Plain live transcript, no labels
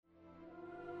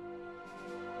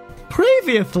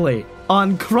Previously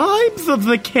on Crimes of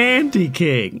the Candy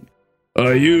King.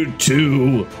 Are you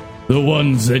two the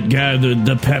ones that gathered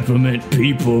the peppermint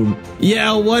people?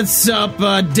 Yeah, what's up?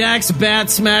 Dax Bat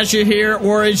Smasher here,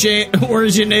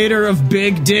 originator of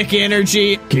Big Dick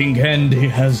Energy. King Candy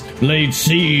has laid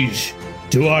siege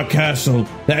to our castle.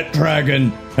 That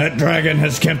dragon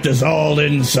has kept us all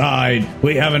inside.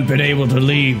 We haven't been able to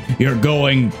leave. You're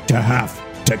going to have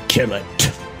to kill it.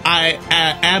 I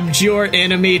abjure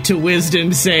enemy to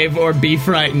wisdom save or be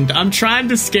frightened. I'm trying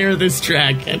to scare this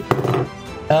dragon.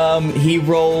 He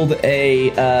rolled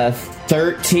a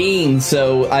 13,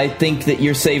 so I think that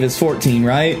your save is 14,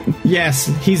 right? Yes,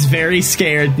 he's very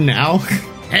scared now.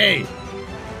 Hey,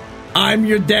 I'm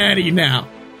your daddy now.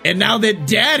 And now that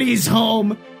daddy's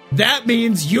home, that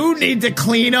means you need to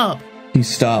clean up. He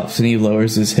stops and he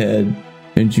lowers his head,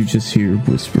 and you just hear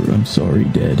whisper, "I'm sorry,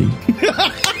 Daddy."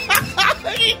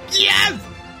 Yes!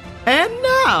 And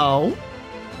now...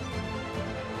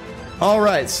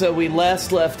 Alright, so we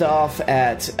last left off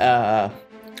at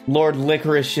Lord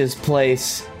Licorice's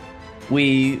place.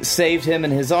 We saved him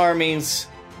and his armies.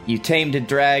 You tamed a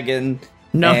dragon.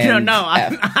 No.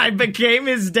 I became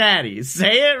his daddy.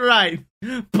 Say it right.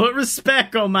 Put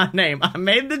respect on my name. I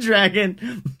made the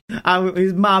dragon.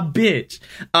 He's my bitch.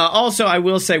 Also, I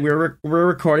will say we're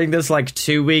recording this like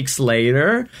 2 weeks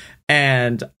later,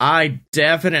 and I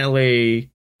definitely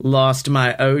lost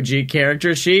my OG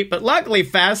character sheet, but luckily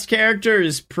Fast Character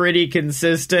is pretty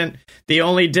consistent. The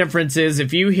only difference is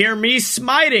if you hear me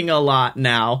smiting a lot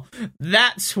now,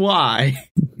 that's why.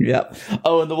 Yep.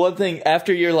 Oh, and the one thing,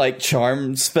 after your like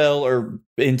charm spell or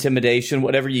intimidation,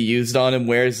 whatever you used on him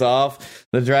wears off,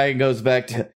 the dragon goes back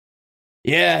to,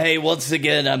 "Yeah, hey, once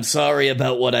again, I'm sorry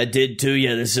about what I did to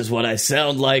you. This is what I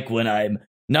sound like when I'm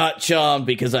not charmed,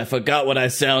 because I forgot what I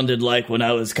sounded like when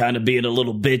I was kind of being a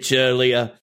little bitch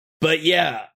earlier. But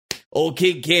yeah, old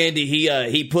King Candy,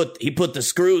 he put the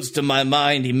screws to my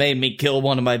mind. He made me kill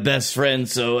one of my best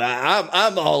friends, so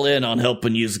I'm all in on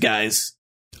helping you guys."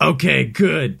 Okay,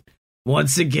 good.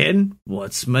 Once again,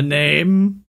 what's my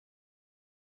name?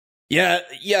 Yeah,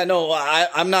 no,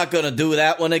 I'm not gonna do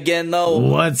that one again, though.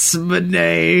 What's my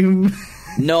name?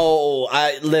 No,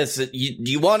 listen,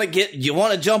 you want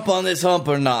to jump on this hump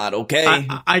or not, okay?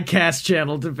 I cast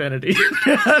Channel Divinity.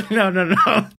 No.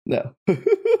 No.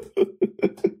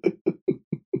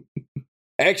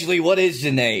 Actually, what is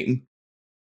your name?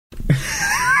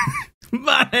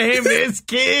 My name is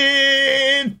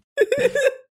Kid.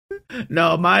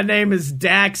 No, my name is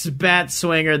Dax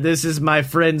Batswinger. This is my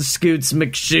friend Scoots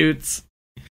McShoots.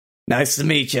 Nice to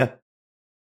meet you.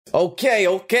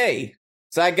 Okay.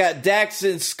 So I got Dax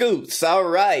and Scoots. All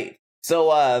right.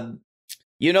 So,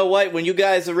 you know what? When you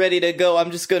guys are ready to go,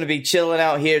 I'm just going to be chilling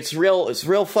out here. It's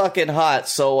real fucking hot.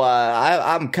 So,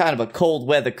 I'm kind of a cold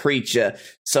weather creature.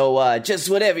 So, just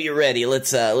whenever you're ready,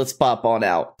 let's pop on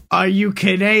out. Are you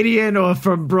Canadian or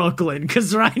from Brooklyn?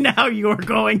 Because right now you are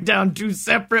going down two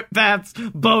separate paths,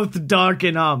 both dark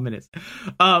and ominous.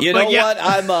 You know what?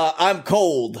 I'm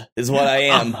cold, is what I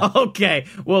am. Okay.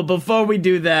 Well, before we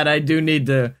do that,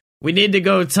 we need to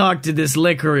go talk to this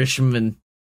Licoriceman.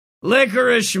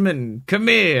 Licoriceman, come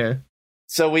here.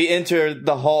 So we enter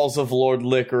the halls of Lord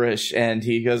Licorice, and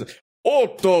he goes,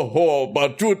 "Otoho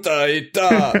batuta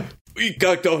ita,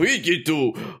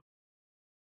 ikakahikitu."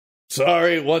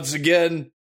 Sorry, once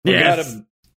again. Yes.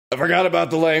 I forgot about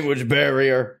the language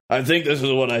barrier. I think this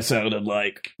is what I sounded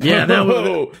like. Yeah,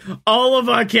 all of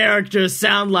our characters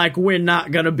sound like we're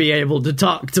not going to be able to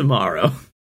talk tomorrow.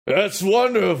 That's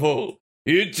wonderful.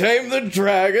 You tamed the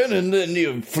dragon, and then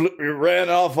you ran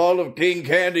off all of King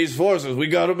Candy's forces. We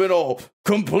got him in a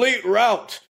complete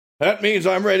rout. That means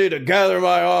I'm ready to gather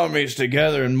my armies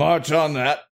together and march on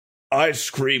that ice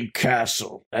cream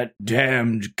castle. That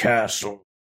damned castle.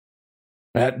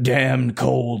 That damned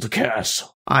cold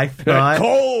castle. That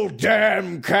cold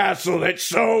damn castle that's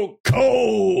so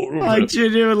cold. I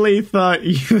genuinely thought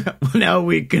now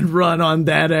we could run on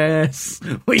that ass.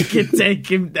 We could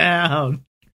take him down.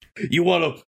 You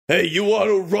wanna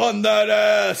run that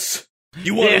ass?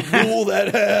 You wanna rule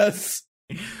that ass?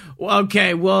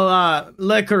 Okay, well,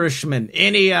 Licoriceman,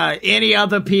 any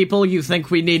other people you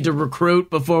think we need to recruit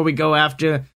before we go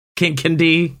after King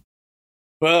Candy?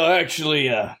 Well, actually,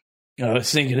 I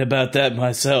was thinking about that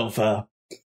myself. Up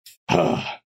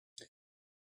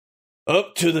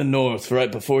to the north,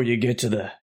 right before you get to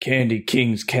the Candy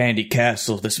King's Candy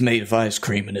Castle that's made of ice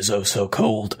cream and is oh so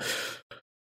cold.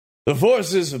 The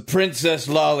forces of Princess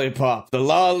Lollipop, the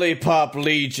Lollipop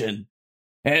Legion.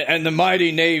 and the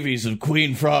mighty navies of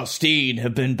Queen Frostine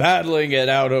have been battling it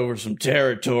out over some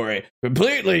territory,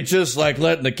 completely just like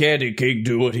letting the Candy King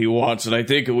do what he wants, and I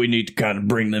think we need to kind of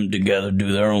bring them together,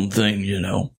 do their own thing, you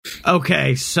know.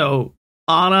 Okay, so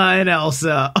Anna and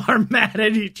Elsa are mad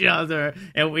at each other,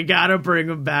 and we gotta bring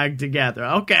them back together.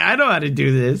 Okay, I know how to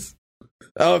do this.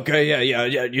 Okay, yeah,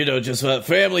 you know, just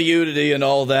family unity and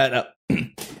all that.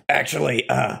 Actually,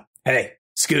 hey,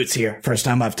 Scoots here. First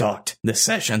time I've talked this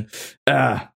session.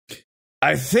 I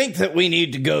think that we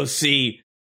need to go see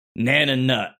Nana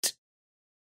Nut.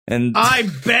 And I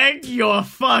beg your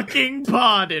fucking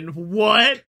pardon.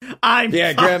 What? I'm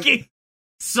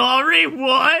sorry,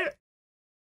 what?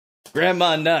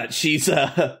 Grandma Nut, she's,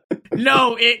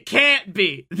 No, it can't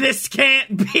be. This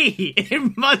can't be.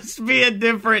 It must be a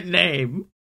different name.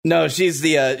 No, she's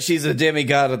a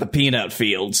demigod of the peanut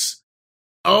fields.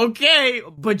 Okay,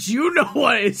 but you know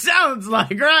what it sounds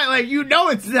like, right? Like, you know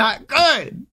it's not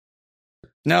good.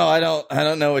 No, I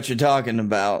don't know what you're talking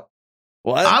about.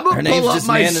 What? I'm gonna pull up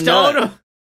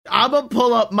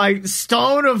my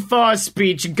Stone of Far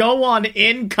Speech, go on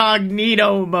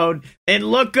incognito mode, and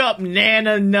look up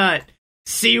Nana Nut.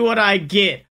 See what I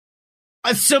get.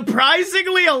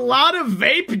 Surprisingly, a lot of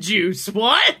vape juice.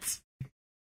 What?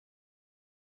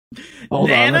 Hold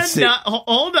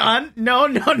on.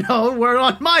 No. We're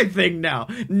on my thing now.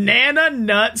 Nana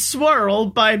Nut Swirl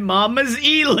by Mama's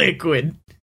E-Liquid.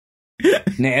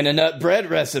 Nana Nut bread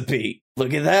recipe.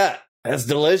 Look at that. That's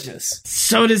delicious.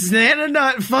 So does Nana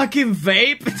Nut fucking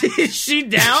vape? Is she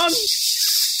down?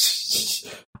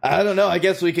 I don't know. I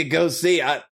guess we could go see.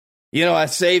 I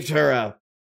saved her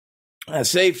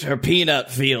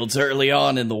peanut fields early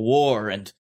on in the war, and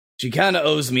she kind of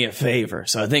owes me a favor,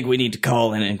 so I think we need to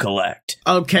call in and collect.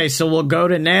 Okay, so we'll go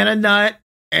to Nana Nut,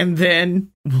 and then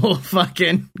we'll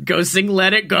fucking go sing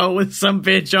Let It Go with some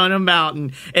bitch on a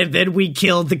mountain, and then we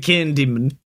kill the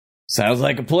Candyman. Sounds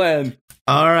like a plan.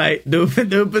 All right,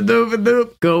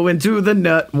 doop, go into the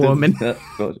nut woman.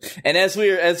 And as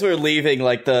we're leaving,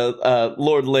 like the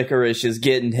Lord Licorice is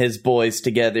getting his boys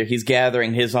together. He's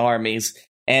gathering his armies,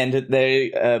 and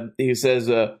he says,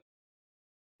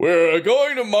 "We're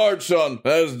going to march on."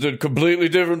 That's a completely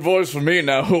different voice from me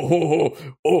now. Hello.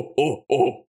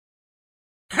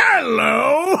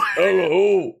 Hello.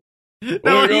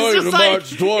 We're going to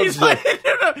march towards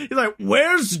He's like,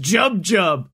 "Where's Jub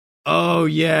Jub?" Oh,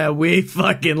 yeah, we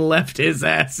fucking left his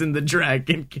ass in the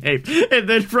dragon cave. And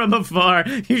then from afar,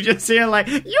 you just hear like,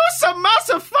 "You some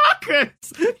motherfuckers!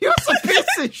 You some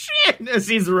piece of shit!" as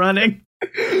he's running.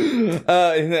 And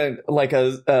then,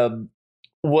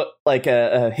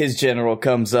 his general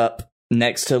comes up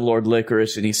next to Lord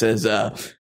Licorice and he says,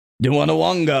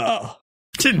 Duanawanga.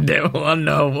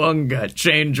 Duanawanga,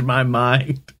 change my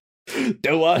mind.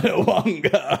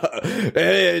 Duanawanga.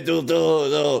 Hey,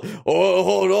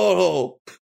 oh.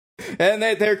 And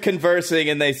they're conversing,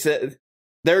 and they said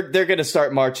they're going to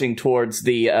start marching towards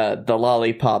the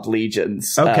Lollipop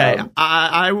Legions. Okay,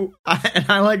 I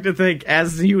like to think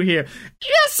as you hear,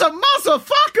 "Yes, a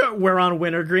motherfucker," we're on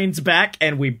Wintergreen's back,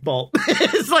 and we bolt.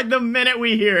 It's like the minute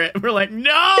we hear it, we're like,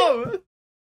 "No."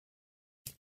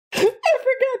 I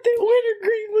forgot that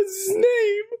Wintergreen was his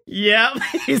name. Yep,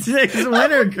 his name's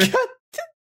Wintergreen.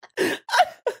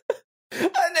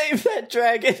 I named that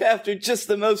dragon after just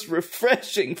the most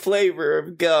refreshing flavor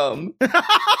of gum.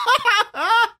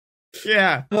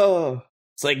 Yeah. Oh,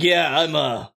 it's like,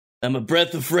 yeah, I'm a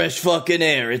breath of fresh fucking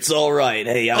air. It's all right.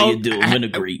 Hey, how you doing,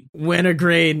 Wintergreen?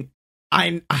 Wintergreen,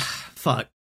 fuck.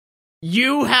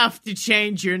 You have to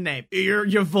change your name,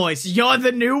 your voice. You're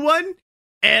the new one.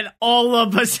 And all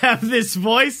of us have this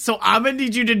voice, so I'm gonna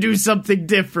need you to do something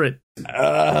different.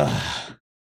 I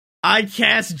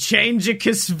cast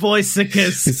Changicus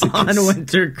Voicicus on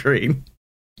Wintergreen.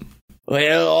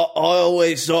 Well, I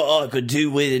always thought I could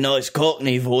do with a nice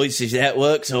Cockney voice. If that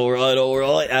works, all right.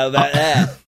 How about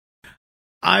that?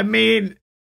 I mean,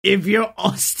 if you're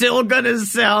still gonna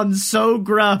sound so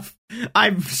gruff,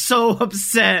 I'm so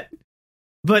upset.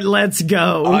 But let's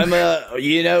go.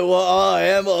 You know what I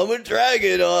am? I'm a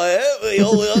dragon, I am. I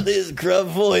only got this gruff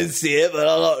voice here, but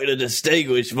I like to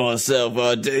distinguish myself,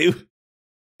 I do.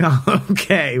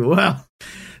 Okay, well,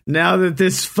 now that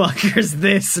this fucker's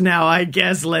this, now I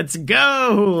guess let's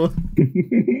go.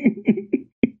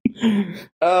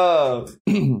 All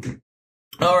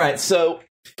right, so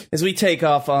as we take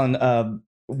off on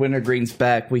Wintergreen's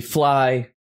back, we fly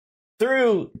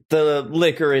through the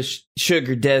licorice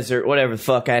sugar desert, whatever the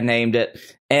fuck I named it,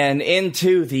 and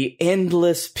into the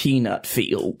endless peanut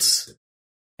fields.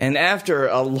 And after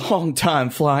a long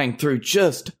time flying through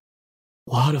just a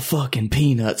lot of fucking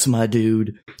peanuts, my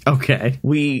dude. Okay.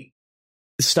 We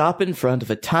stop in front of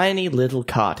a tiny little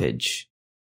cottage.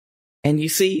 And you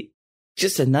see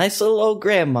just a nice little old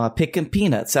grandma picking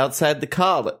peanuts outside the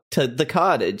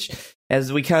cottage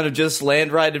as we kind of just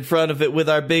land right in front of it with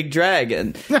our big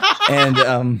dragon.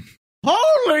 And,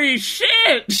 holy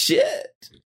shit! Shit.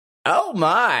 Oh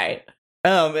my.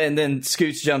 And then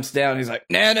Scoots jumps down. He's like,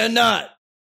 Nana Nut,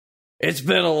 it's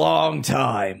been a long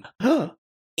time.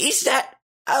 Is that...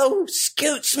 Oh,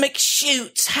 Scoots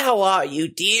McShoots, how are you,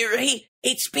 dearie?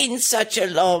 It's been such a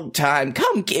long time.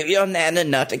 Come give your Nana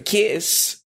Nut a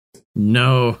kiss.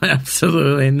 No,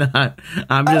 absolutely not.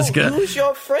 I'm just gonna... Who's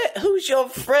your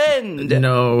friend?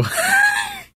 No.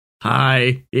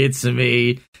 Hi, it's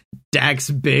me,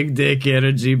 Dax Big Dick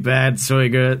Energy Bad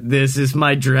Swinger. This is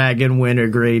my dragon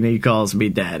Wintergreen. He calls me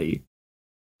Daddy.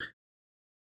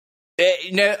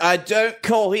 No, I don't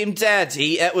call him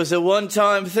Daddy. That was a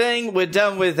one-time thing. We're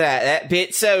done with that. That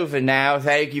bit's over now.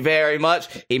 Thank you very much.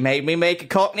 He made me make a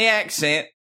Cockney accent.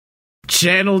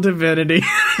 Channel divinity.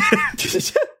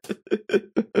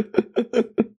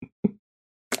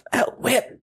 Oh, well,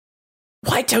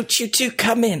 why don't you two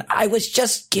come in? I was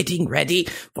just getting ready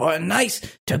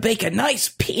to bake a nice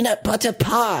peanut butter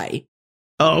pie.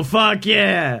 Oh, fuck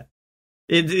yeah.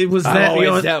 It was that. I'm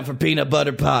always down for peanut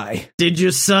butter pie. Did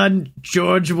your son,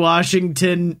 George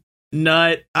Washington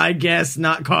Nut, I guess,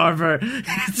 not Carver,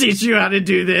 teach you how to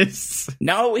do this?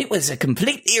 No, it was a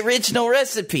completely original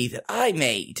recipe that I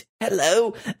made.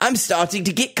 Hello, I'm starting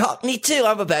to get Cockney too.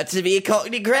 I'm about to be a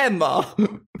Cockney grandma.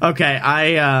 Okay,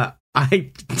 I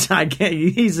get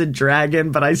he's a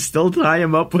dragon, but I still tie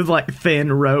him up with like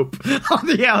thin rope on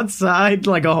the outside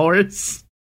like a horse.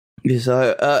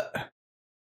 So,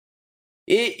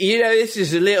 this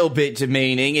is a little bit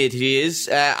demeaning. It is.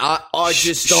 I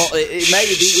just thought maybe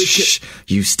we could.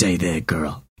 You stay there,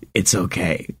 girl. It's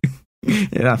okay.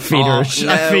 And I feed her.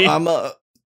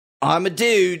 I'm a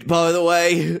dude, by the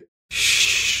way.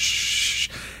 Shh.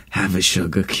 Have a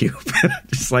sugar cube.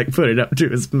 Just like put it up to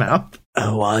his mouth.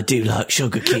 Oh, I do like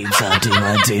sugar cubes. I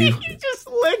do. He just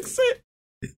licks it.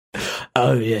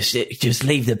 Oh yes, just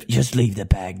leave the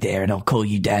bag there, and I'll call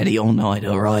you Daddy all night.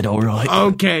 All right.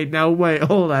 Okay, now wait,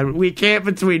 hold on. We can't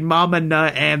between Mama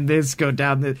Nut and this go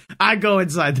down this. I go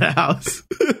inside the house.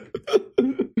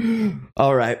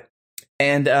 All right.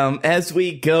 And as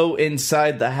we go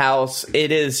inside the house,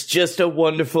 it is just a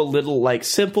wonderful little, like,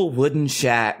 simple wooden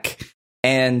shack.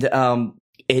 And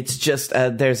it's just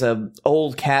there's a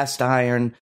old cast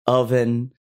iron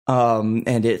oven.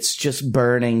 And it's just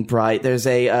burning bright. There's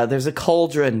a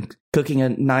cauldron cooking a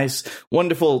nice,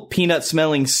 wonderful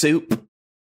peanut-smelling soup.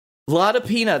 A lot of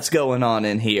peanuts going on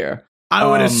in here. I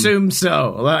would assume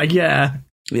so. Yeah.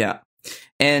 Yeah.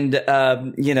 And,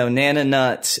 Nana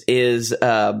Nut is,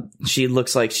 she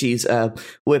looks like she's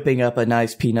whipping up a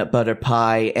nice peanut butter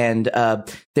pie. And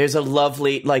there's a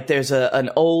lovely, like, there's an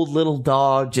old little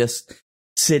dog just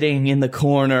sitting in the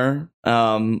corner,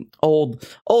 old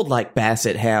like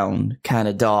basset hound kind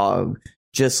of dog,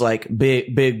 just like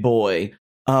big boy.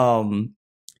 If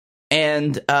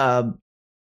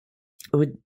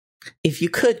you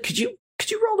could you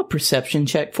roll a perception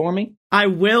check for me? I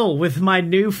will, with my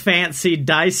new fancy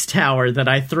dice tower that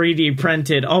I 3D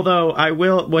printed. Although I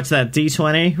will, what's that,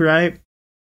 D20, right?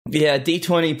 Yeah,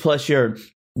 D20 plus your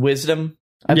wisdom,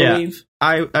 I believe.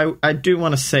 I do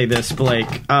want to say this,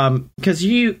 Blake, because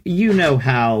you know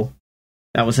how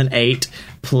that was an 8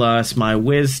 plus my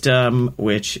wisdom,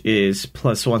 which is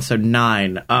 +1, so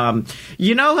 9.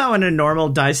 You know how in a normal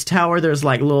dice tower there's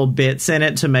like little bits in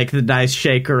it to make the dice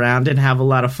shake around and have a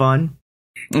lot of fun?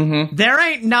 Mm-hmm. There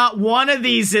ain't not one of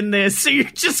these in this, so you're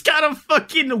just kind of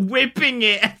fucking whipping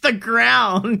it at the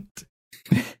ground.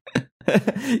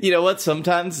 You know what?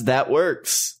 Sometimes that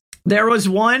works. There was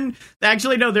one,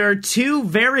 actually no, there are 2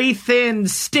 very thin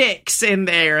sticks in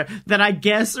there that I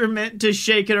guess are meant to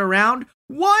shake it around.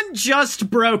 One just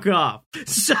broke off.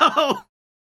 So,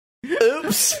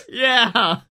 oops.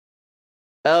 Yeah.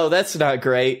 Oh, that's not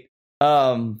great.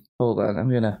 Hold on,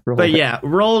 I'm gonna roll. But yeah,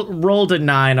 rolled a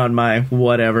 9 on my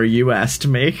whatever you asked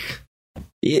me.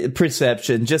 Yeah,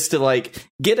 perception, just to like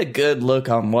get a good look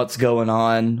on what's going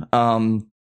on.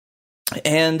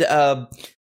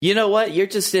 You know what? You're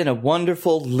just in a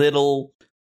wonderful little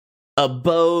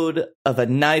abode of a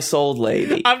nice old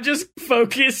lady. I'm just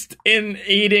focused in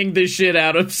eating the shit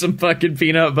out of some fucking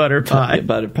peanut butter pie. Peanut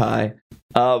butter pie.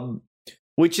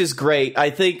 Which is great. I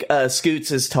think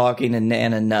Scoots is talking to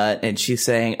Nana Nut, and she's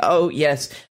saying, "Oh, yes,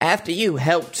 after you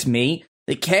helped me,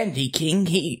 the Candy King,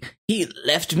 he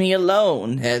left me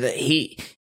alone.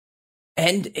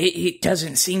 It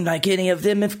doesn't seem like any of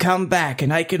them have come back,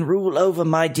 and I can rule over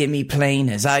my demi-plane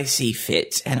as I see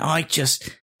fit. And I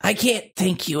I can't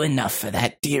thank you enough for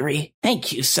that, dearie.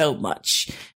 Thank you so much.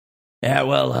 Yeah,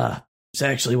 well, it's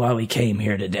actually why we came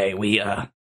here today. We're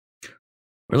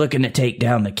looking to take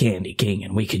down the Candy King,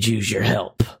 and we could use your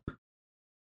help.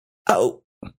 Oh,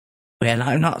 well,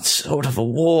 I'm not sort of a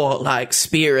warlike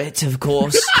spirit, of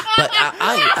course, but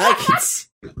I can...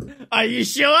 Are you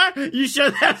sure? You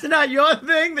sure that's not your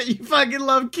thing, that you fucking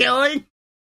love killing?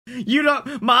 You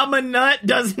don't... Mama Nut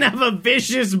doesn't have a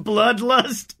vicious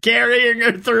bloodlust carrying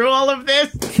her through all of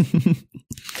this?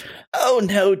 Oh,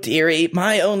 no, dearie.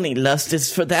 My only lust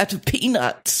is for that of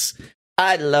peanuts.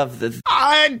 I love the...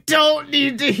 I don't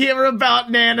need to hear about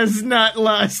Nana's nut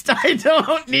lust. I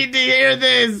don't need to hear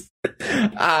this.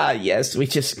 Ah, yes, we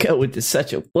just go into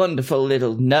such a wonderful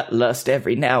little nut lust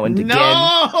every now and again.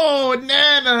 No,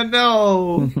 Nana,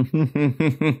 no.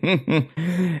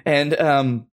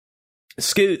 And,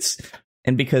 Scoots,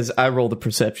 and because I rolled a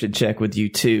perception check with you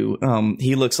too,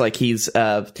 he looks like he's,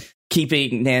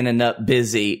 keeping Nana Nut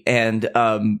busy, and,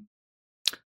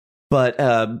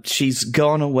 but she's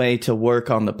gone away to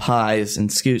work on the pies,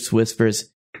 and Scoots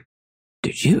whispers,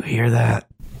 "Did you hear that?"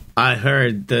 I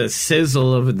heard the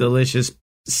sizzle of a delicious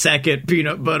second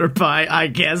peanut butter pie, I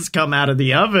guess, come out of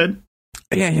the oven.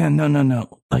 Yeah, no.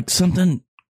 Like something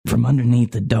from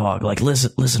underneath the dog. Like,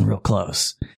 listen real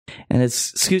close. And as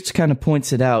Scoots kind of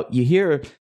points it out, you hear,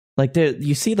 like,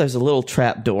 you see there's a little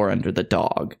trap door under the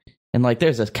dog. And, like,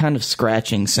 there's a kind of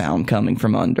scratching sound coming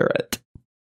from under it.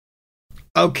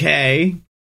 Okay.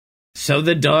 So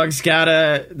the dog's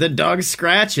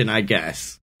scratching, I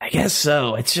guess. I guess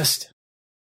so. It's just,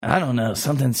 I don't know,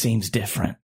 something seems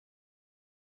different.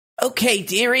 Okay,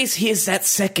 dearies, here's that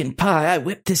second pie. I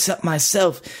whipped this up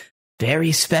myself.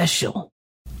 Very special.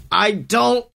 I'm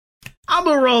gonna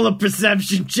roll a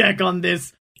perception check on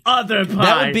this other pie.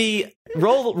 That would be,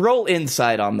 roll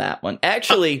insight on that one.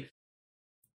 Actually,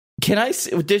 can I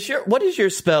see, what is your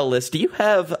spell list? Do you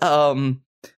have,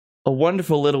 a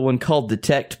wonderful little one called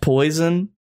Detect Poison?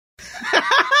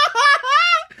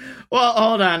 Well,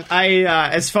 hold on.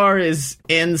 As far as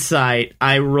insight,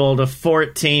 I rolled a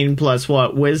 14 plus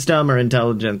what? Wisdom or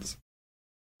intelligence?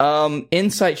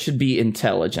 Insight should be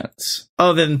intelligence.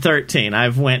 Oh, then 13.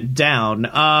 I've went down.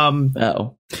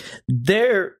 Oh.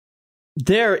 There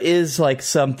is like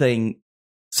something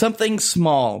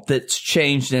small that's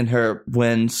changed in her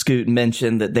when Scoot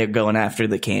mentioned that they're going after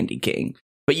the Candy King.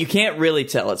 But you can't really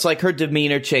tell. It's like her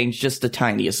demeanor changed just the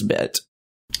tiniest bit.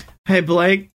 Hey,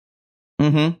 Blake.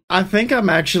 Mm-hmm. I think I'm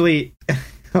actually...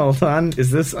 Hold on.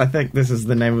 I think this is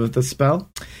the name of the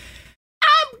spell.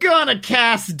 I'm gonna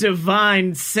cast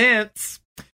Divine Sense,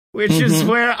 which is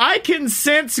where I can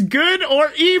sense good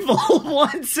or evil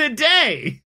once a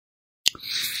day.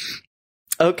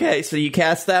 Okay, so you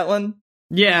cast that one?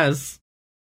 Yes.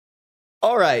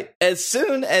 All right. As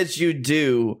soon as you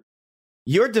do,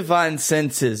 your divine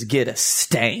senses get a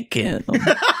stank in them.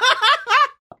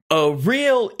 A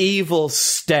real evil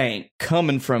stank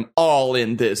coming from all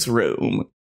in this room.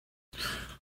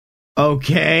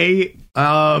 Okay.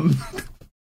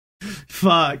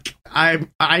 Fuck.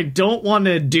 I don't want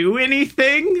to do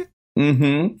anything.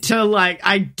 To like,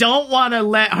 I don't want to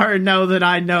let her know that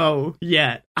I know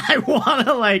yet. I want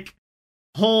to like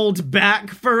hold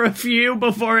back for a few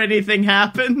before anything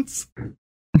happens.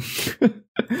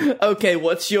 Okay,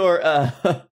 what's your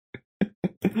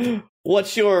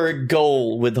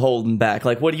goal with holding back?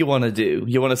 Like, what do you want to do?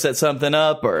 You want to set something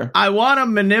up, or? I want to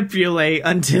manipulate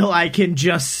until I can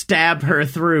just stab her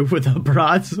through with a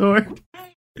broadsword.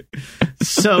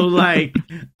 So, like,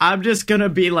 I'm just gonna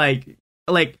be like,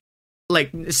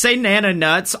 say Nana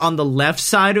Nuts on the left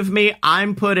side of me,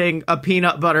 I'm putting a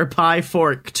peanut butter pie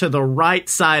fork to the right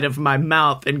side of my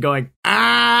mouth and going,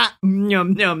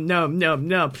 num, num, num, num,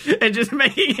 num, and just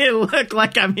making it look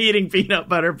like I'm eating peanut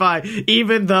butter pie,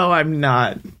 even though I'm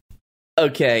not.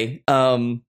 Okay,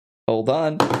 hold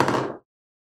on.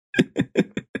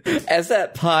 As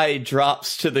that pie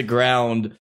drops to the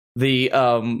ground, the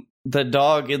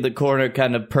dog in the corner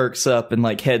kind of perks up and,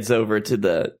 like, heads over to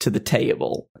the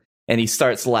table. And he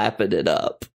starts lapping it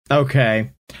up.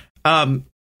 Okay.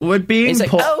 Would being He's like,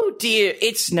 oh dear,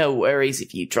 it's no worries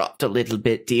if you dropped a little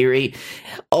bit, dearie.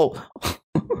 Oh,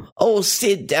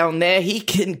 Sid down there, he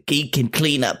can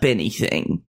clean up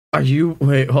anything. Are you?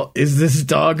 Wait, is this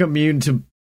dog immune to?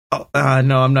 No,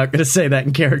 I'm not going to say that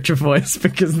in character voice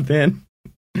because then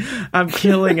I'm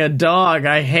killing a dog.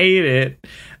 I hate it.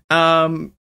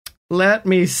 Let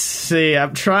me see.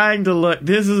 I'm trying to look.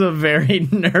 This is a very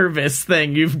nervous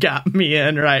thing you've got me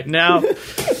in right now.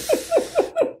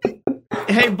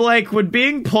 Hey, Blake, would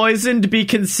being poisoned be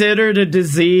considered a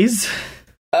disease?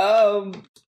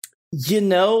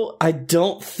 I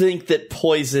don't think that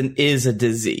poison is a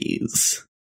disease.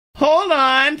 Hold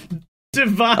on.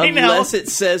 Divine Unless health. it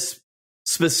says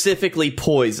specifically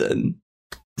poison.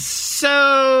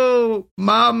 So,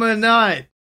 Mama Nut,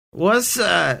 what's,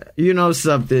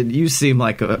 something? You seem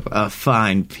like a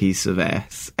fine piece of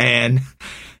ass. And,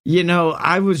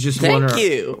 I was just wondering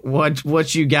you.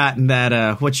 what you got in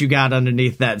that, what you got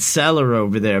underneath that cellar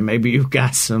over there. Maybe you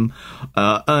got some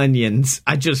onions.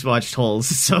 I just watched Holes,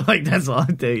 so, that's all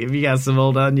I'm thinking. If you got some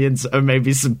old onions or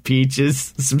maybe some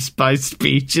peaches, some spiced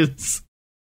peaches.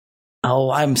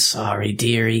 Oh, I'm sorry,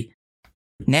 dearie.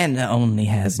 Nana only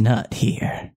has Nut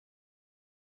here.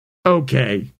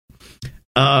 Okay.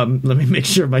 Let me make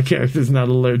sure my character's not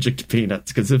allergic to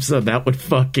peanuts, because if so, that would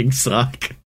fucking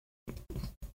suck.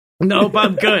 Nope,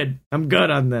 I'm good. I'm good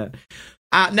on that.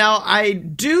 Now, I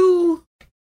do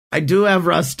have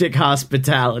rustic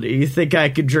hospitality. You think I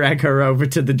could drag her over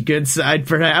to the good side,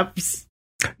 perhaps?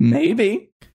 Maybe.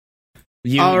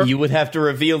 You would have to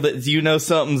reveal that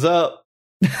something's up.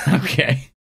 Okay.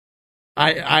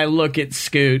 I look at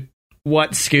Scoot.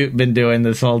 What's Scoot been doing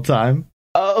this whole time?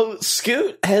 Oh,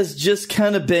 Scoot has just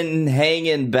kind of been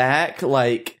hanging back.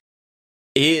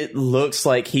 It looks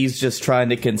like he's just trying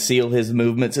to conceal his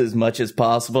movements as much as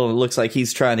possible. It looks like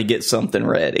he's trying to get something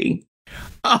ready.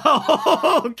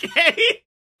 Oh, okay.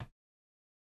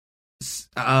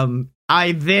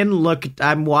 I then look.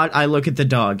 I look at the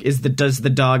dog. Does the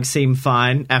dog seem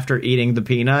fine after eating the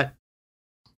peanut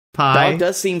pie? Dog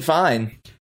does seem fine.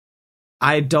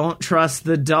 I don't trust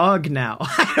the dog now.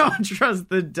 I don't trust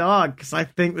the dog because I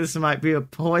think this might be a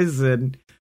poison.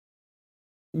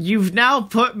 You've now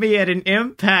put me at an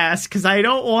impasse because I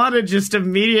don't want to just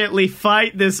immediately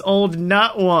fight this old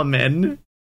nut woman.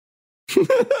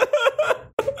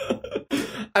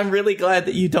 I'm really glad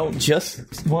that you don't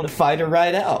just want to fight her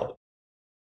right out.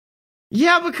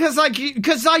 Yeah, because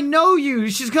I know you.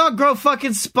 She's gonna grow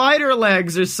fucking spider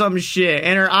legs or some shit,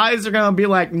 and her eyes are gonna be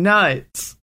like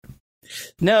nuts.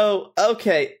 No,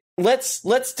 okay. Let's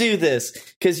do this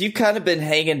because you've kind of been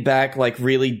hanging back,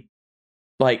 really,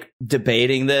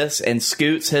 debating this, and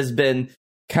Scoots has been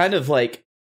kind of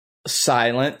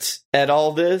silent at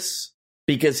all this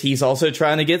because he's also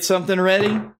trying to get something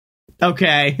ready.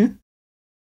 Okay.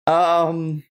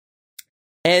 And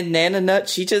Nana Nut,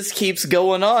 she just keeps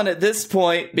going on at this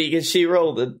point because she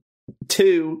rolled a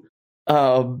 2.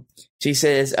 She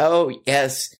says, "Oh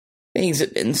yes, things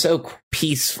have been so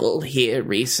peaceful here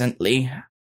recently.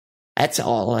 That's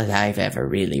all that I've ever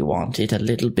really wanted, a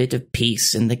little bit of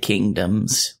peace in the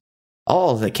kingdoms.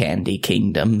 All the candy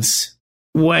kingdoms."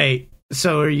 Wait,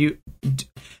 so are you...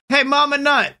 Hey, Mama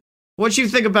Nut, what you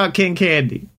think about King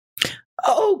Candy?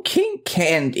 Oh, King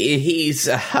Candy, he's,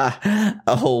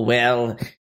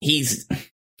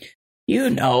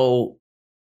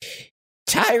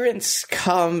 tyrants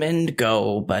come and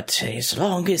go, but as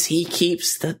long as he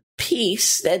keeps the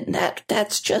peace, then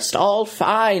that's just all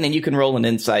fine. And you can roll an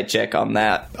insight check on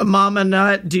that. Mama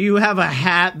Nut, do you have a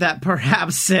hat that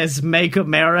perhaps says "Make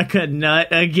America Nut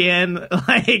Again"?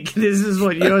 This is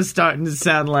what you're starting to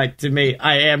sound like to me.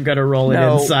 I am gonna roll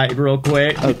an insight real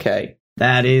quick. Okay.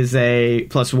 That is a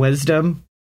plus wisdom.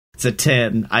 It's a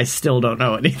 10. I still don't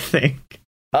know anything.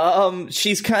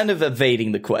 She's kind of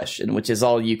evading the question, which is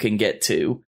all you can get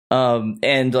to.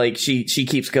 And she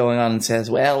keeps going on and says,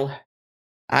 "Well,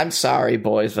 I'm sorry,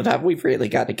 boys, but we've really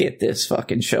got to get this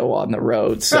fucking show on the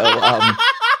road. So,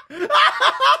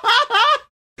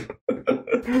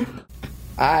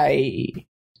 I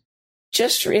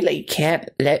just really can't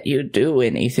let you do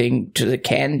anything to the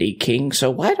Candy King, so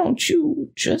why don't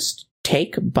you just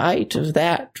take a bite of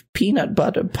that peanut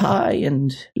butter pie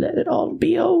and let it all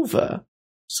be over?"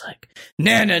 It's like,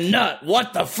 Nana Nut,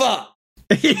 what the fuck?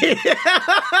 it's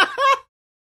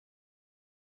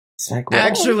like, well,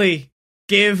 Actually,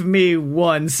 give me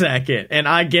 1 second. And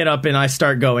I get up and I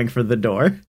start going for the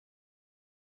door.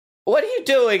 what are you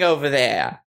doing over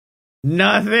there?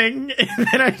 Nothing. And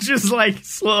then I just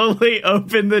slowly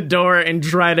open the door and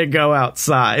try to go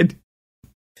outside.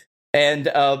 And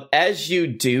as you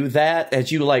do that,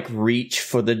 as you reach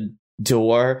for the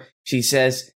door, she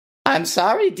says, "I'm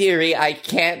sorry, dearie, I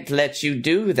can't let you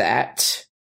do that."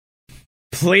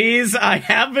 Please, I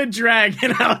have a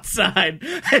dragon outside.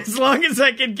 As long as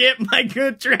I can get my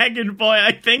good dragon boy,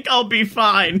 I think I'll be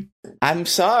fine. "I'm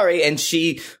sorry." And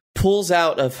she pulls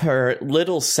out of her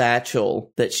little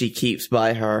satchel that she keeps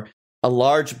by her a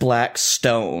large black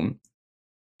stone.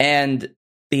 And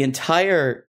the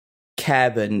entire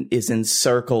cabin is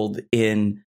encircled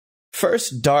in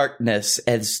first darkness,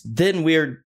 as then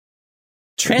we're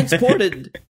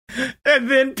transported And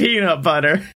then peanut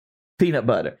butter. Peanut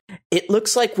butter. It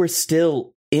looks like we're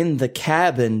still in the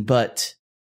cabin, but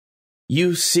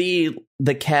you see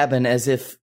the cabin as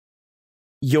if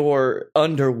you're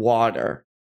underwater.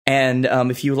 And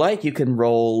if you like, you can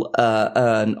roll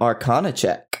an Arcana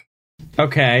check.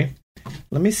 Okay.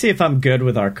 Let me see if I'm good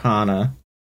with Arcana.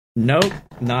 Nope,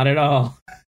 not at all.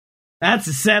 That's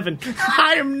a 7.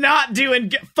 I am not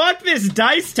doing... Fuck this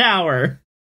dice tower.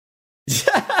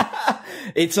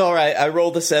 It's all right. I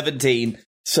rolled a 17.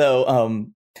 So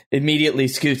immediately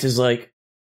Scoots is like,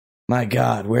 my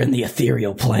God, we're in the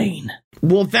ethereal plane.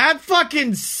 Well, that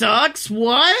fucking sucks.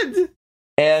 What?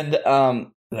 And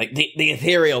like the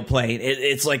ethereal plane,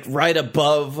 it's like right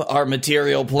above our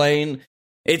material plane.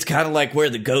 It's kind of like where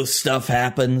the ghost stuff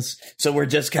happens. So we're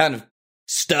just kind of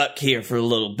stuck here for a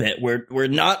little bit. We're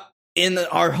not in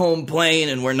our home plane,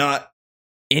 and we're not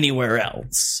anywhere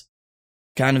else.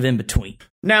 Kind of in between.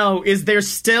 Now, is there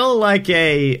still like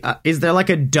is there like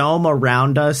a dome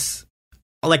around us?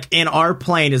 Like in our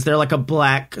plane, is there like a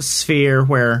black sphere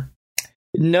where...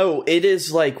 No, it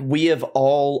is like we have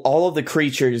all of the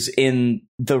creatures in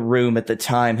the room at the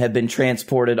time have been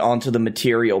transported onto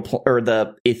the or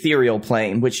the ethereal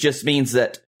plane, which just means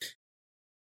that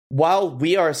while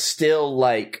we are still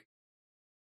like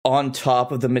on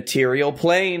top of the material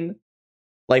plane,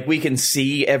 like we can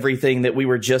see everything that we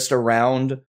were just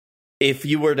around. If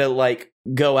you were to like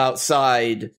go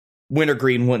outside,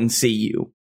 Wintergreen wouldn't see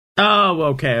you.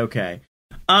 Oh, okay.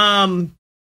 I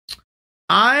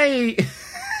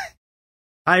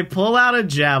pull out a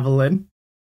javelin.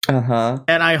 And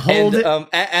I hold it.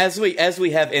 As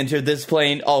we have entered this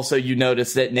plane, also you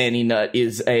notice that Nanny Nut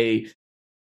is a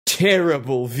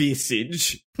terrible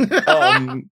visage.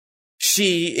 Her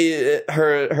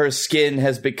skin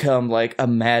has become like a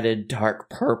matted dark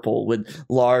purple with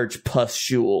large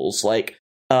pustules, like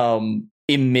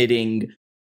emitting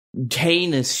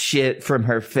heinous shit from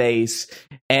her face,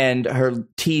 and her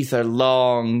teeth are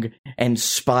long and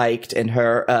spiked, and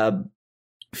her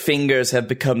fingers have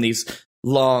become these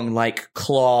long, like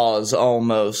claws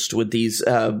almost, with these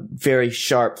very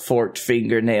sharp forked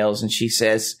fingernails. And she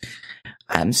says,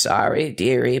 I'm sorry,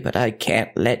 dearie, but I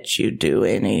can't let you do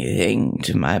anything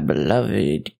to my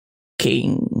beloved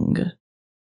king.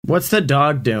 What's the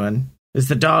dog doing? Is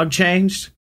the dog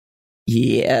changed?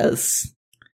 Yes.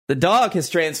 The dog has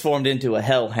transformed into a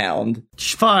hellhound.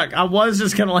 Fuck, I was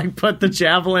just gonna like put the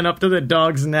javelin up to the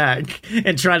dog's neck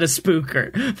and try to spook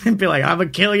her and be like, I'm gonna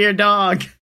kill your dog.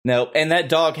 No, and that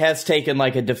dog has taken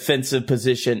like a defensive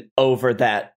position over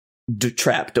that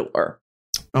trapdoor.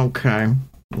 Okay.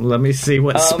 Let me see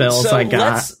what spells I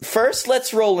got.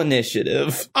 Let's roll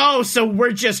initiative. Oh, so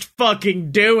we're just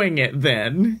fucking doing it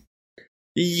then.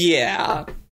 Yeah.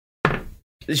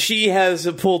 She has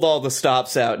pulled all the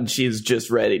stops out, and she's just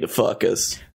ready to fuck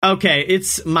us. Okay,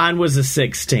 mine was a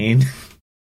 16.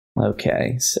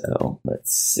 Okay, so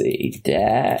let's see.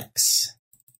 Dex.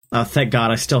 Oh, thank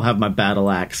God I still have my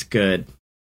battle axe. Good.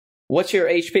 What's your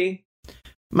HP?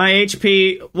 My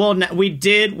HP, well, we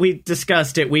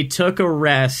discussed it. We took a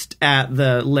rest at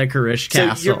the Licorice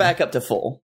Castle. So you're back up to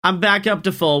full. I'm back up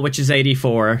to full, which is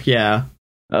 84, yeah.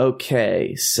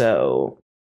 Okay, so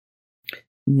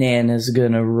Nana's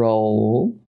gonna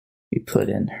roll. We put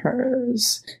in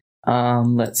hers.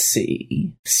 Let's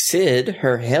see. Sid,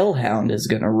 her hellhound, is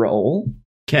gonna roll.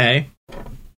 Okay.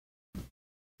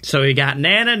 So we got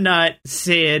Nana Nut,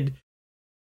 Sid.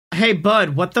 Hey,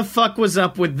 Bud, what the fuck was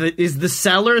up with is the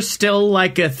cellar still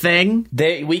like a thing?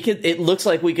 It looks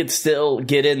like we could still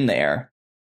get in there.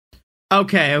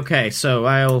 Okay, so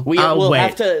I'll we'll wait.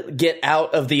 have to get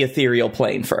out of the ethereal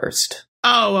plane first.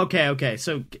 Oh, okay.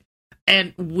 So,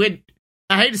 and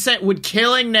I hate to say it, would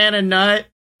killing Nana Nut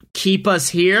keep us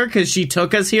here because she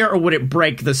took us here, or would it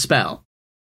break the spell?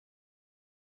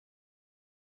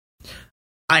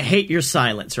 I hate your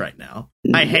silence right now.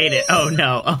 I hate it. Oh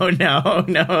no.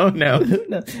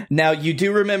 Now, you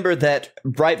do remember that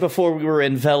right before we were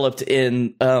enveloped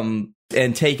in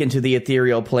and taken to the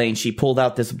ethereal plane, she pulled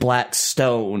out this black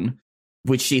stone,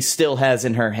 which she still has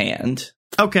in her hand.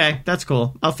 Okay, that's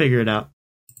cool. I'll figure it out.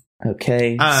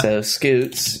 Okay, so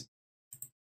Scoots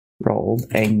rolled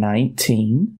a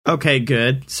 19. Okay,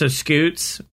 good. So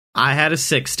Scoots, I had a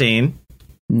 16.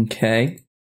 Okay.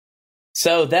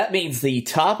 So that means the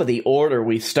top of the order,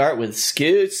 we start with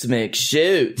Scoots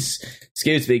McShoots.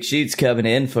 Scoots McShoots coming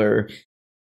in for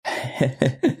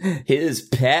his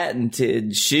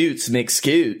patented Shoots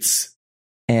McScoots.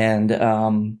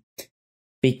 And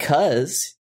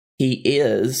because he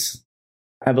is,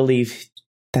 I believe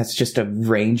that's just a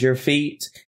ranger feat,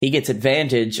 he gets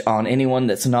advantage on anyone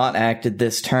that's not acted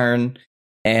this turn,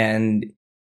 and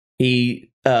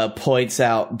he points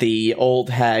out the old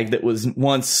hag that was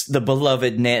once the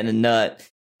beloved Nana Nut.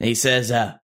 And he says,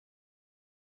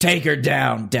 take her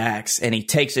down, Dax. And he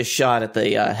takes a shot at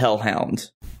the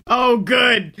Hellhound. Oh,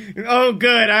 good. Oh,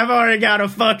 good. I've already got a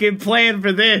fucking plan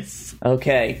for this.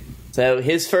 Okay. So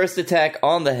his first attack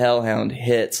on the Hellhound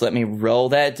hits. Let me roll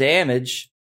that damage.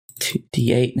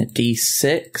 2d8 and a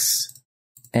d6.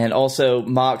 And also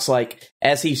Mox, like,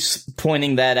 as he's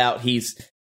pointing that out, he's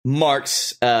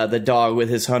marks the dog with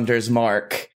his hunter's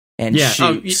mark and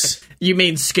shoots. You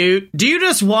mean Scoot? Do you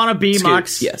just want to be Scoot,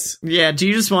 Mox? yes. Yeah, do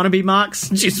you just want to be Mox?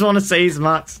 Do you just want to say he's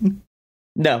Mox?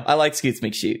 No, I like Scoots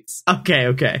McShoots.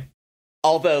 Okay.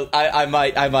 Although I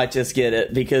might just get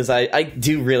it because I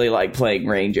do really like playing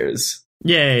Rangers.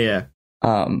 Yeah.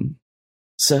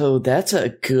 So that's a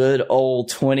good old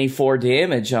 24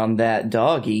 damage on that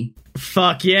doggy.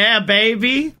 Fuck yeah,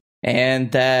 baby.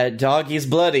 And that doggy's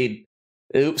bloodied.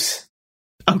 Oops.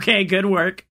 Okay, good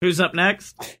work. Who's up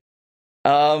next?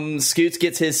 Scoots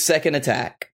gets his second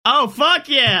attack. Oh, fuck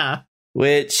yeah.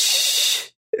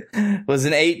 Which was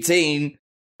an 18.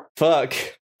 Fuck.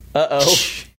 Uh-oh.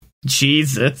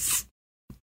 Jesus.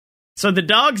 So the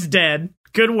dog's dead.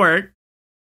 Good work.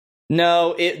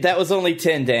 No, that was only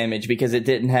 10 damage because it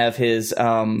didn't have his,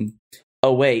 oh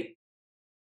wait.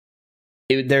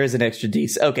 There is an extra D.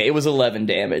 Okay, it was 11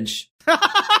 damage.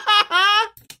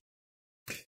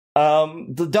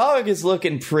 The dog is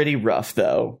looking pretty rough,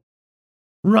 though.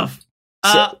 Rough.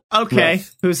 Okay.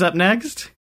 Rough. Who's up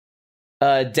next?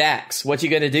 Dax. What you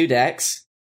gonna do, Dax?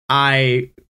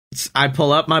 I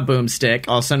pull up my boomstick,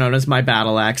 also known as my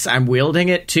battle axe. I'm wielding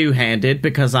it two-handed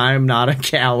because I'm not a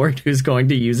coward who's going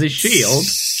to use a shield.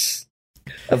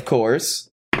 Of course.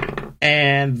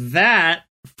 And that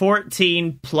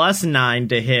 14 plus 9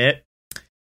 to hit.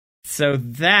 So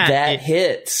that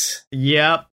hits.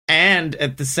 Yep. And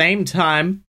at the same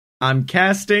time, I'm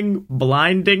casting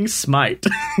Blinding Smite.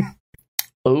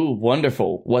 Oh,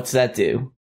 wonderful. What's that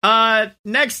do?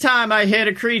 Next time I hit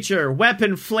a creature,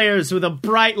 weapon flares with a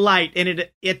bright light, and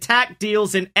attack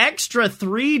deals an extra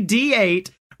 3d8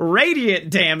 radiant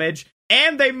damage,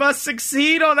 and they must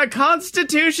succeed on a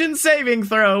Constitution saving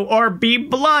throw or be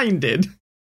blinded.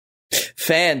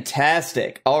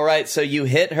 Fantastic. All right, so you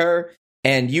hit her,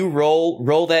 and you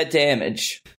roll that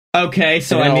damage. Okay,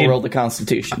 so I'll roll the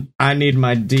Constitution. I need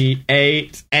my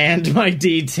d8 and my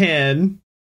d10.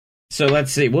 So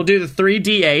let's see. We'll do the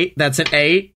 3d8. That's an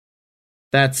 8.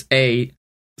 That's a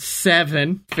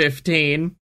 7,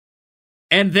 15.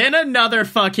 And then another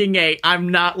fucking 8. I'm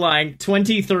not lying.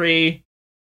 23.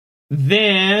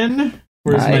 Then,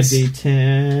 where's my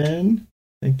d10?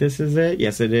 I think this is it.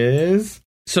 Yes, it is.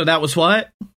 So that was what?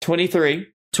 23.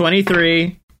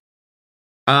 23.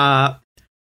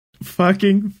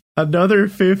 Fucking another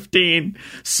 15.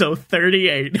 So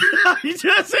 38. I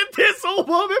just hit this old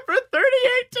woman for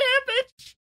 38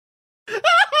 damage.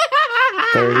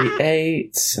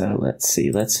 38. So let's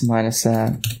see. Let's minus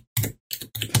that.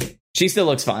 She still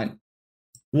looks fine.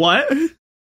 What?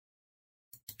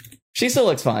 She still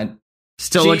looks fine.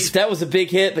 That was a big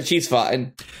hit, but she's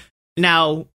fine.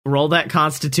 Now, roll that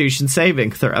Constitution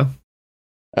saving throw.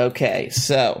 Okay,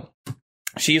 so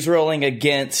she's rolling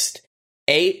against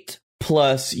 8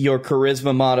 plus your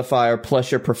charisma modifier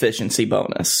plus your proficiency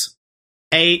bonus.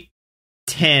 8,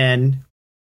 10,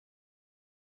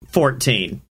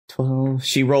 14. 12.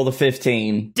 She rolled a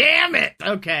 15. Damn it!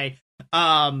 Okay.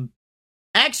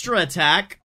 Extra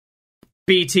attack.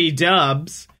 BT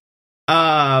dubs.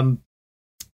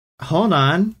 Hold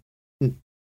on.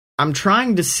 I'm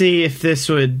trying to see if this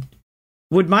would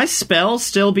my spell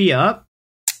still be up?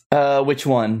 Which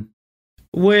one?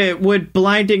 Would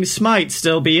Blinding Smite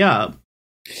still be up?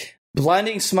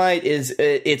 Blinding Smite is,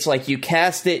 it's like you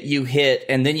cast it, you hit,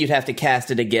 and then you'd have to cast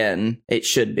it again. It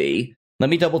should be. Let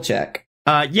me double check.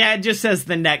 Yeah, it just says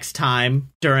the next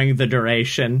time during the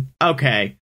duration.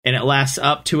 Okay. And it lasts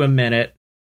up to a minute.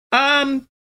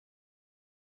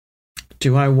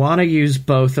 Do I want to use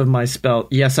both of my spells?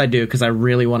 Yes, I do, because I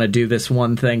really want to do this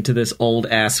one thing to this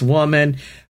old-ass woman.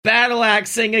 Battle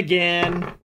axing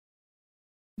again.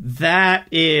 That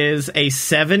is a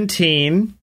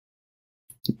 17.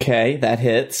 Okay, that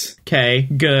hits. Okay,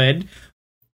 good.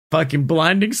 Fucking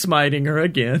blinding smiting her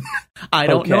again. I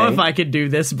don't know if I could do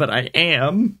this, but I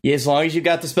am. Yeah, as long as you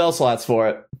got the spell slots for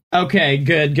it. Okay,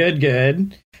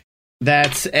 good.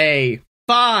 That's a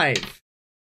 5,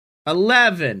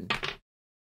 11,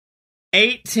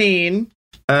 18,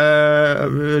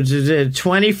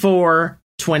 24,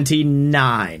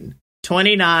 29.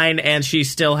 29, and she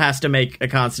still has to make a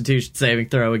Constitution saving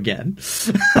throw again.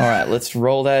 All right, let's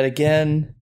roll that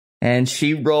again. And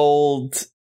she rolled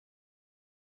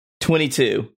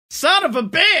 22. Son of a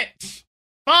bitch!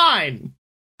 Fine.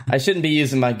 I shouldn't be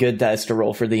using my good dice to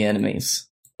roll for the enemies.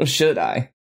 Or should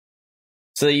I?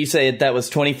 So you say that was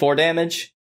 24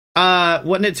 damage?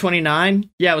 Wasn't it 29?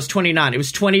 Yeah, it was 29. It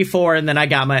was 24, and then I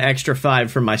got my extra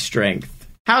 5 for my strength.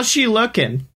 How's she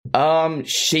looking?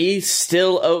 She's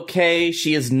still okay.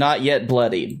 She is not yet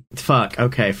bloodied. Fuck.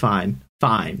 Okay, fine.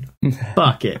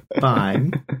 Fuck it.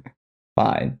 Fine.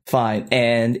 Fine.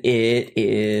 And it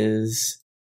is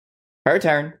her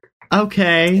turn.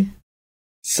 Okay.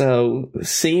 So,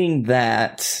 seeing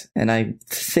that, and I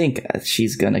think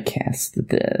she's gonna cast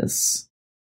this.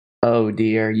 Oh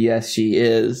dear, yes she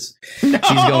is.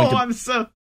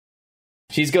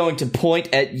 She's going to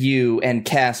point at you and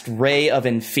cast Ray of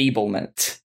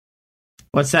Enfeeblement.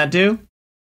 What's that do?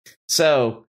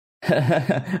 So,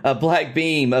 a black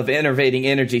beam of enervating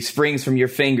energy springs from your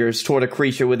fingers toward a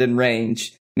creature within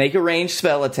range. Make a ranged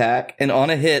spell attack, and on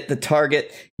a hit, the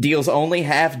target deals only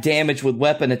half damage with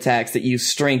weapon attacks that use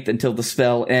strength until the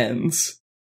spell ends.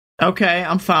 Okay,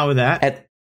 I'm fine with that.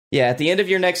 At the end of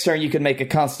your next turn, you can make a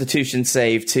Constitution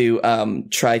save to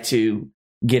try to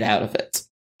get out of it.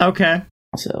 Okay.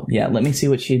 So, yeah, let me see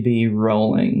what she'd be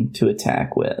rolling to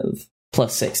attack with.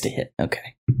 +6 to hit.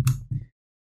 Okay.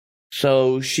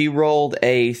 So she rolled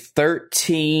a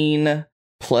 13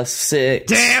 +6.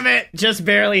 Damn it! Just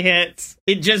barely hits.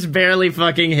 It just barely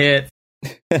fucking hits.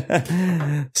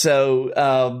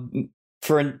 So,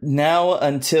 for now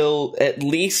until at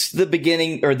least the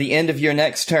beginning or the end of your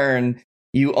next turn,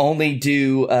 you only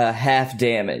do half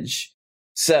damage.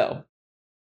 So,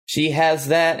 she has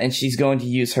that, and she's going to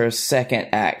use her second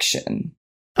action.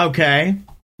 Okay.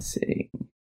 Let's see.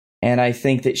 And I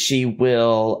think that she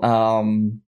will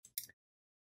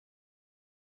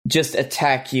just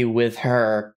attack you with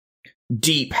her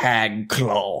deep hag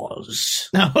claws.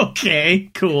 Okay,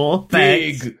 cool.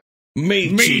 Thanks. Big,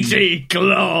 meaty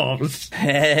claws.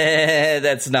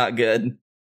 That's not good.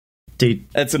 Dude.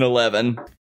 That's an 11.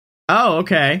 Oh,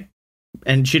 okay.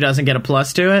 And she doesn't get a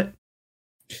plus to it?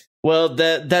 Well,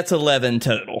 that's 11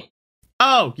 total.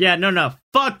 Oh, yeah, no.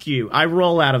 Fuck you. I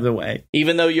roll out of the way.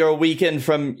 Even though you're weakened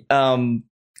from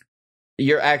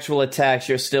your actual attacks,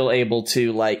 you're still able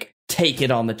to, like, take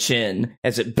it on the chin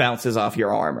as it bounces off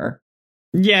your armor.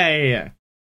 Yeah.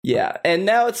 Yeah, and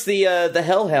now it's the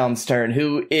Hellhound's turn,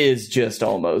 who is just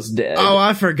almost dead. Oh,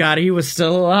 I forgot he was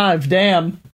still alive.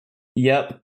 Damn.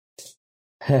 Yep.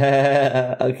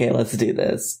 Okay, let's do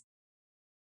this.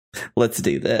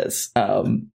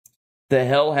 The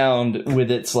Hellhound,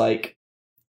 with its, like,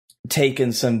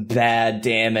 taken some bad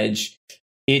damage,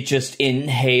 it just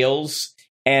inhales,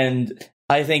 and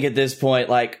I think at this point,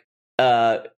 like,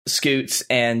 Scoots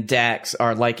and Dax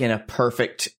are, like, in a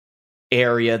perfect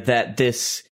area that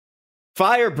this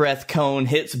fire breath cone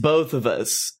hits both of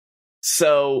us.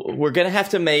 So we're gonna have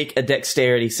to make a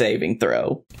dexterity saving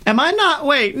throw. Am I not?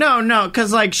 Wait, no,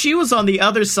 because, like, she was on the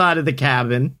other side of the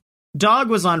cabin. Dog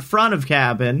was on front of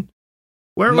cabin.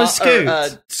 Where was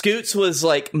Scoots? Scoots was,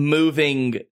 like,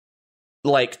 moving,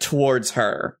 like, towards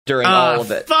her during all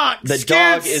of it. Fuck, the Scoots!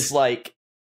 dog is like...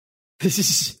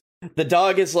 the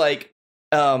dog is like...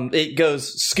 it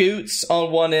goes Scoots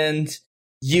on one end,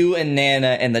 you and Nana,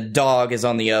 and the dog is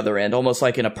on the other end, almost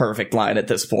like in a perfect line at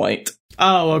this point.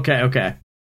 Oh, okay.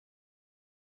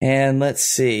 And let's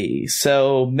see.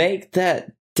 So make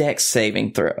that dex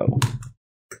saving throw.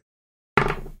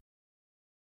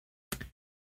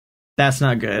 That's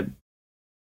not good.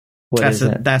 Is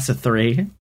it? That's a 3.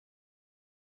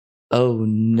 Oh,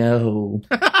 no.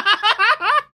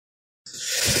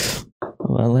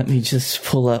 Well, let me just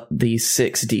pull up the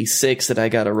 6d6 that I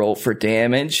gotta roll for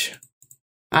damage.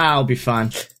 I'll be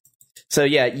fine. So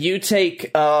yeah, you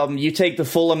take the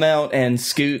full amount, and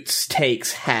Scoots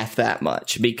takes half that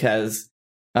much because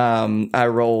I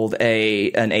rolled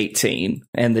an 18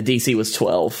 and the DC was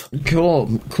 12.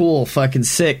 Cool, fucking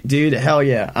sick, dude. Hell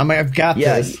yeah, I've got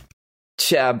this.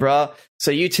 Yeah, bruh.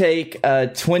 So you take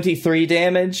 23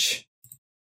 damage.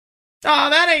 Oh,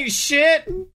 that ain't shit.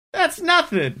 That's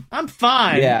nothing. I'm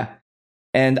fine. Yeah.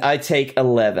 And I take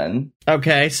 11.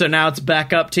 Okay, so now it's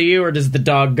back up to you, or does the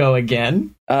dog go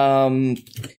again? It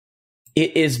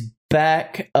is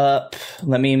back up.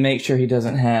 Let me make sure he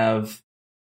doesn't have...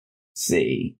 Let's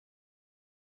see.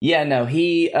 Yeah, no,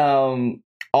 he...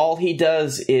 all he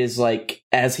does is, like,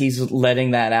 as he's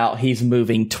letting that out, he's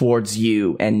moving towards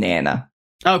you and Nana.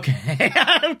 Okay.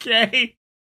 Okay.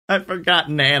 I forgot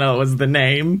Nana was the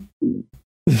name.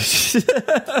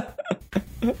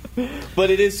 But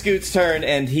it is Scoot's turn,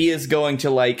 and he is going to,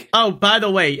 like... Oh, by the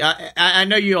way, I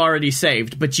know you already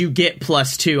saved, but you get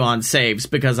 +2 on saves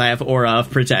because I have Aura of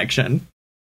Protection.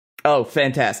 Oh,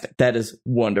 fantastic. That is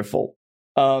wonderful.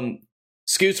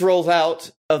 Scoots rolls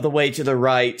out of the way to the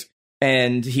right,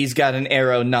 and he's got an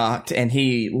arrow knocked, and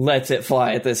he lets it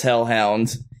fly at this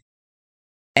hellhound.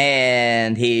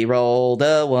 And he rolled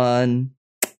a 1.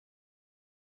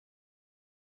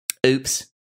 Oops.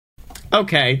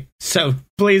 Okay, so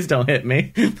please don't hit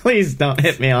me. Please don't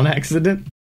hit me on accident.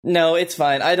 No, it's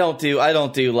fine. I don't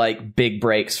do like big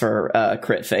breaks for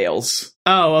crit fails.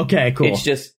 Oh, okay, cool. It's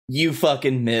just you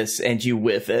fucking miss and you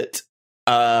whiff it.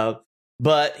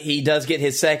 But he does get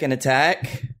his second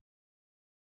attack.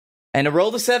 And a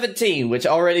roll to 17, which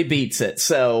already beats it.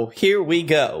 So here we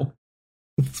go.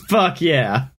 Fuck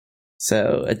yeah.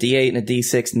 So a D8 and a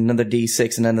D6 and another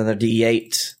D6 and another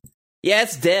D8. Yeah,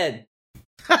 it's dead.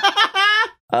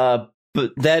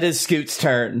 But that is Scoot's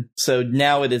turn. So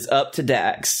now it is up to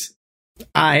Dax.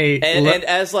 And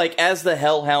as the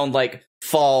hellhound like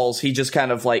falls, he just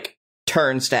kind of like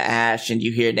turns to ash, and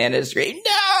you hear Nana scream,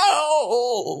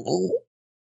 "No!"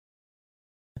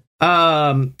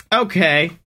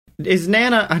 Okay. Is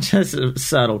Nana, just a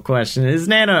subtle question, is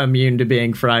Nana immune to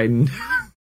being frightened?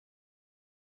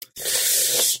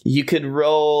 You could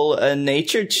roll a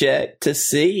nature check to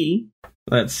see.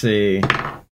 Let's see.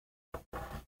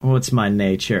 What's my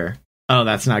nature? Oh,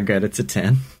 that's not good. It's a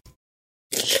 10.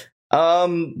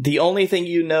 The only thing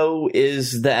you know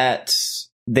is that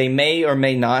they may or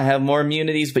may not have more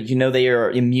immunities, but you know they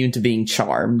are immune to being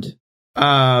charmed.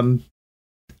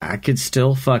 I could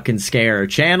still fucking scare her.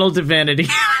 Channel divinity.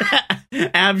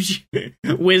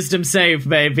 Wisdom save,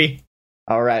 baby.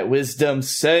 All right, wisdom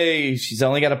save. She's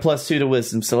only got a +2 to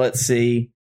wisdom, so let's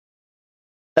see.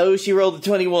 Oh, she rolled a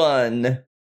 21.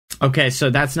 Okay, so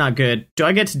that's not good. Do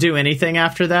I get to do anything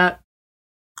after that?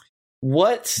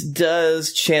 What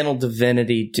does channel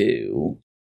divinity do?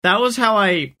 That was how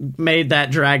I made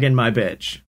that dragon my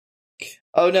bitch.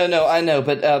 Oh, no, I know,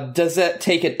 but does that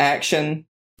take an action?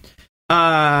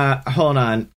 Hold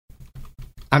on.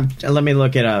 Let me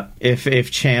look it up.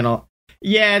 If channel...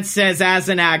 Yeah, it says, as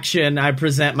an action, I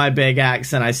present my big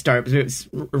axe and I start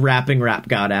rapping Rap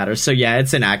God at her. So yeah,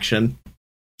 it's an action.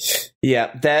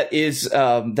 Yeah, that is,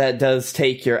 that does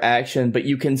take your action, but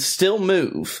you can still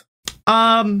move.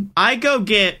 I go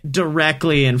get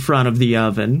directly in front of the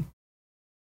oven.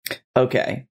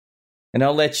 Okay. And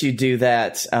I'll let you do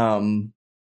that,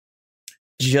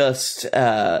 just,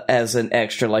 as an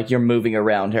extra, like you're moving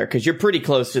around her, because you're pretty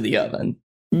close to the oven.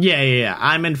 Yeah.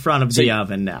 I'm in front of the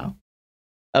oven now.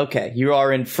 Okay, you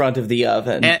are in front of the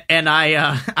oven. And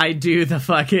I do the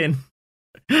fucking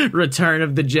Return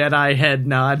of the Jedi head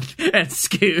nod at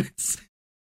Scoots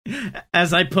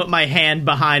as I put my hand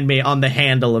behind me on the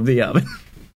handle of the oven.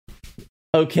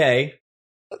 Okay,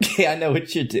 I know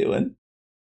what you're doing.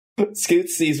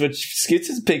 Scoots Scoots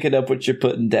is picking up what you're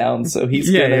putting down, so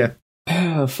he's gonna...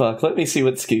 Yeah. Oh, fuck, let me see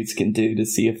what Scoots can do to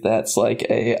see if that's like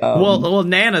a... Well,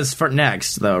 Nana's for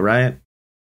next, though, right?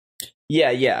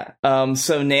 Yeah.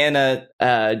 So Nana,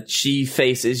 she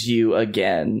faces you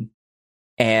again,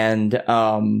 and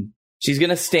she's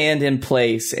gonna stand in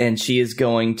place, and she is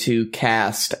going to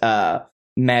cast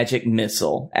magic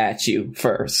missile at you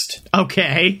first.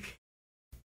 Okay.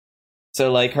 So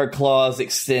like her claws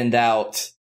extend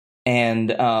out,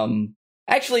 and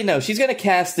actually no, she's gonna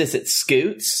cast this at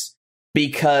Scoots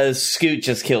because Scoot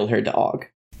just killed her dog.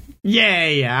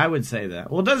 Yeah, I would say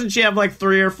that. Well, doesn't she have like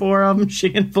 3 or 4 of them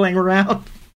she can fling around?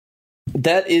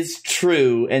 That is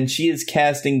true, and she is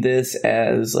casting this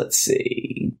as, let's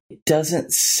see, it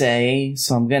doesn't say,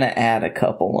 so I'm going to add a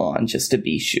couple on just to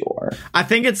be sure. I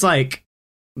think it's like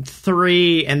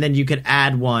 3, and then you could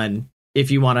add 1 if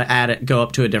you want to add it, go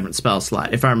up to a different spell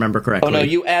slot, if I remember correctly. Oh, no,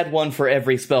 you add 1 for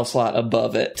every spell slot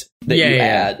above it that you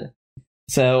add.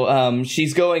 So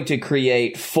she's going to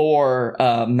create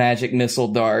 4 magic missile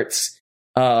darts.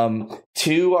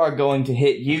 2 are going to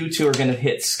hit you, 2 are going to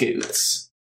hit Scoots.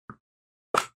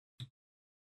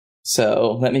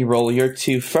 So let me roll your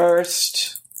 2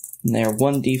 first. And they're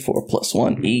 1d4 plus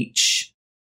 1 each.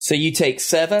 So you take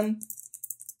 7.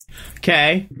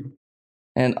 Okay.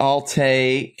 And I'll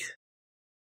take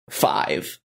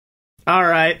 5. All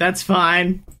right, that's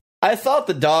fine. I thought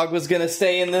the dog was going to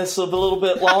stay in this a little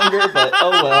bit longer, but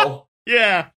oh well.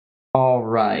 Yeah. All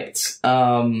right.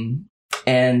 And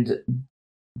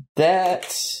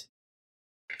that...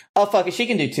 Oh, fuck it. She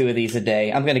can do 2 of these a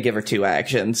day. I'm going to give her 2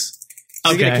 actions.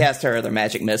 She's going to cast her other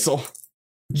magic missile.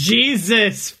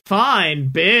 Jesus. Fine,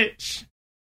 bitch.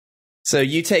 So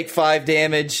you take 5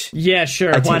 damage. Yeah,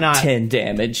 sure. Why not? 10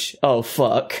 damage. Oh,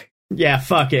 fuck. Yeah,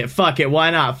 fuck it. Why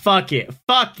not? Fuck it.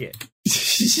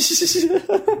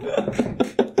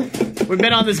 We've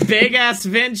been on this big ass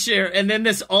venture, and then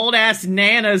this old ass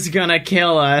Nana's gonna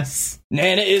kill us.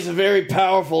 Nana is a very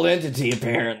powerful entity,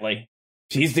 apparently.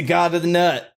 She's the god of the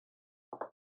nut.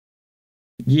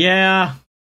 Yeah.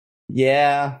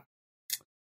 Yeah.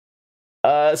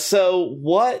 So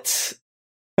what?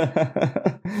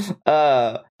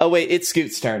 Oh wait, it's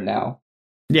Scoot's turn now.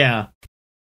 Yeah.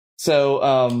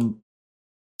 So,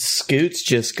 Scoot's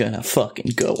just gonna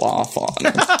fucking go off on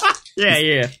her.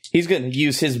 Yeah. He's gonna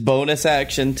use his bonus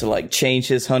action to, like, change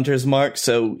his hunter's mark,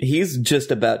 so he's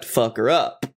just about to fuck her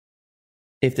up.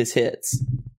 If this hits.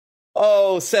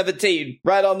 Oh, 17.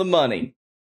 Right on the money.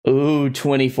 Ooh,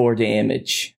 24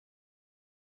 damage.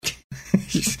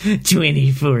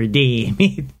 24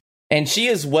 damage. And she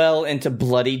is well into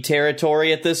bloody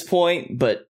territory at this point,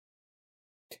 but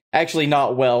actually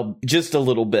not well, just a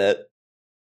little bit.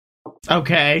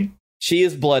 Okay. She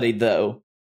is bloodied, though.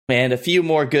 And a few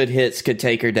more good hits could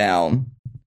take her down.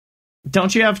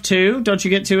 Don't you have 2? Don't you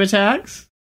get 2 attacks?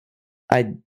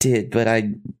 I did, but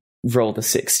I rolled a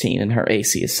 16, and her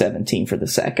AC is 17 for the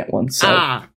second one, so...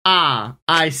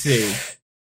 I see.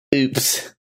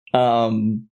 Oops.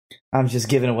 I'm just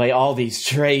giving away all these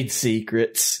trade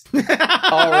secrets.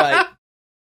 All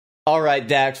right,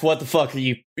 Dax, what the fuck are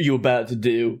you about to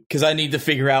do? Because I need to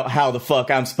figure out how the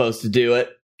fuck I'm supposed to do it.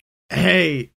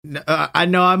 Hey, I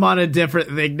know I'm on a different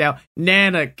thing now.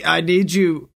 Nana, I need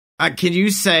you... can you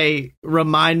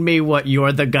remind me what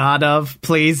you're the god of,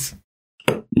 please?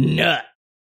 Nut.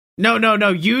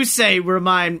 No. You say you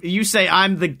can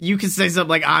say something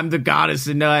like I'm the goddess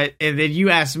of nut, and then you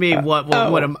ask me what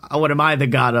am I the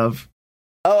god of?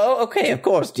 Oh, okay, of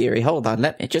course, dearie. Hold on,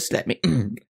 let me.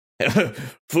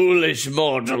 Foolish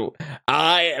mortal,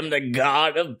 I am the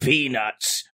god of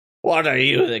peanuts. What are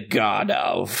you the god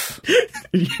of?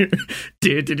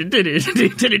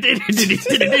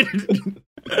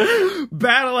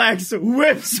 Battle Axe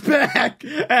whips back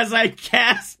as I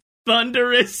cast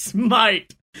Thunderous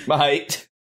Smite.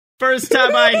 First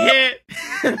time I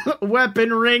hit,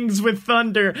 weapon rings with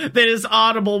thunder that is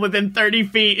audible within 30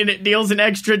 feet, and it deals an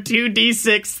extra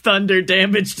 2d6 thunder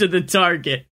damage to the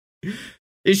target.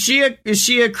 Is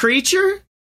she a creature?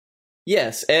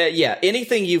 Yes, yeah,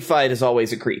 anything you fight is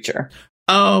always a creature.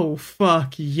 Oh,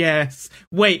 fuck, yes.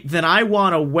 Wait, then I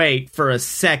want to wait for a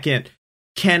second.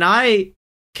 Can I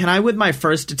with my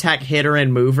first attack hit her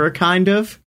and move her, kind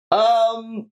of?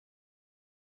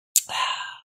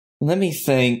 Let me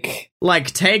think.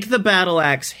 Like, take the battle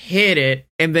axe, hit it,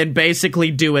 and then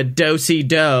basically do a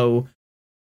do-si-do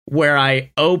where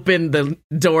I open the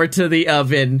door to the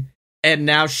oven, and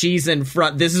now she's in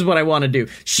front. This is what I want to do.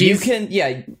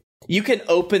 You can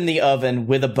open the oven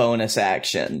with a bonus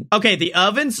action. Okay, the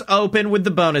oven's open with the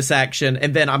bonus action,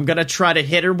 and then I'm gonna try to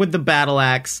hit her with the battle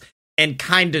axe and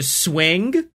kind of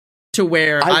swing to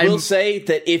where I will say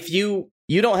that if you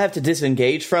don't have to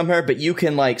disengage from her, but you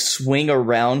can, like, swing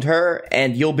around her,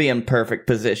 and you'll be in perfect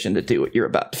position to do what you're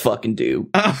about to fucking do.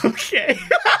 Okay.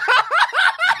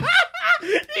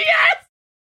 Yes!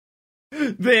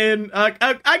 Then,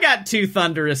 I got 2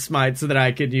 Thunderous Smites that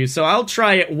I could use, so I'll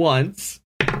try it once.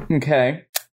 Okay.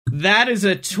 That is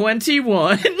a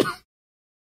 21.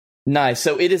 Nice.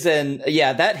 So it is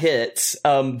that hits.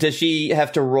 Does she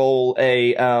have to roll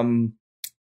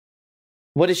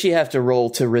what does she have to roll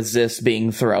to resist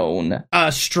being thrown?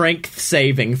 A strength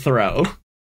saving throw.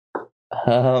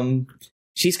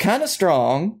 She's kind of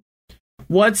strong.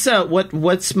 What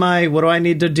do I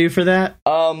need to do for that?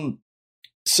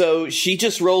 So she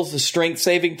just rolls the strength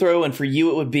saving throw, and for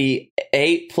you it would be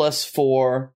 8 plus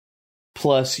 4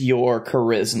 plus your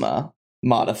charisma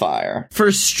modifier.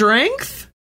 For strength?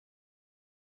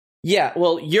 Yeah,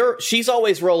 well, she's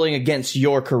always rolling against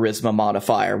your charisma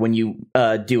modifier when you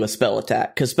do a spell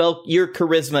attack, because your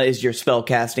charisma is your spell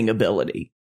casting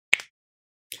ability.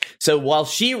 So while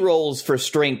she rolls for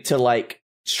strength to, like,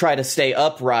 try to stay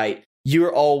upright,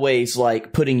 you're always,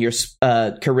 like, putting your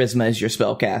charisma as your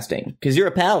spell casting, because you're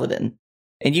a paladin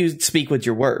and you speak with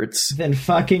your words. Then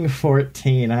fucking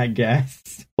 14, I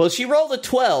guess. Well, she rolled a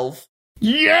 12.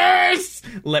 Yes!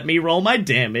 Let me roll my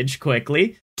damage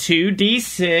quickly.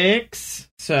 2d6.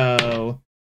 So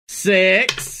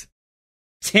 6,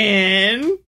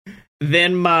 10.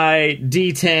 Then my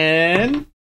d10.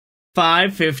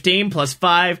 5, 15 plus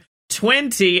 5,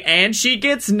 20. And she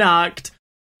gets knocked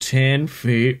 10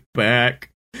 feet back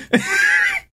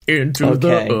into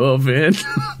the oven.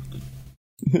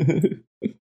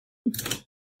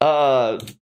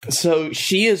 So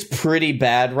she is pretty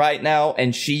bad right now,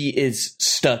 and she is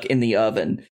stuck in the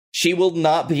oven. She will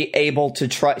not be able to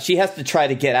try. She has to try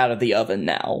to get out of the oven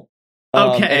now.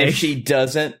 Okay. And if she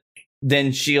doesn't,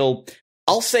 then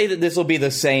I'll say that this will be the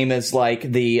same as like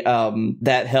the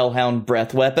that Hellhound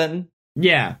breath weapon.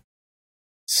 Yeah.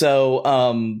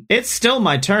 So it's still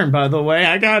my turn, by the way.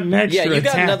 I got an extra yeah, you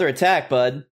got attack. another attack,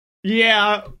 bud.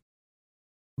 Yeah.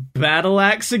 Battle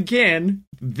axe again.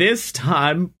 This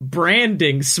time,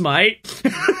 branding smite.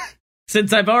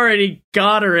 Since I've already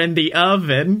got her in the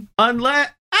oven.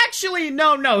 Actually,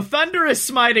 no. Thunderous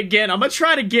smite again. I'm gonna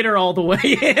try to get her all the way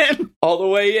in. All the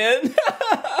way in?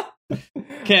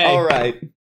 Okay. All right.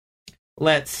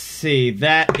 Let's see.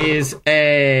 That is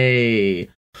a...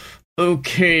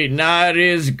 Okay, not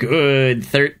as good.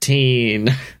 13.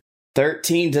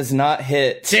 13 does not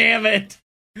hit. Damn it.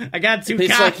 I got too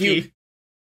It's cocky.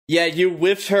 like you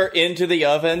whiffed her into the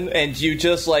oven, and you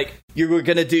just, like, you were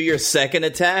gonna do your second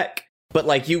attack, but,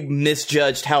 like, you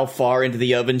misjudged how far into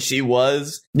the oven she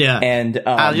was. Yeah. And,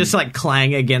 I'll just, like,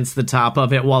 clang against the top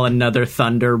of it while another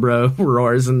thunder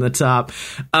roars in the top.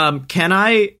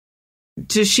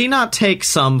 Does she not take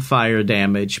some fire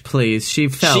damage, please? She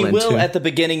will at the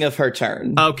beginning of her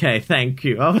turn. Okay, thank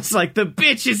you. I was like, the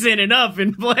bitch is in an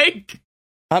oven, Blake.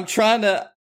 I'm trying to...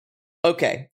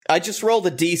 Okay. I just rolled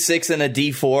a d6 and a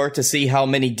d4 to see how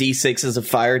many d6s of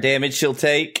fire damage she'll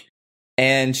take.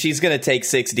 And she's going to take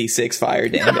 6d6 fire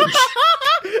damage.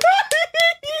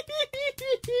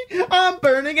 I'm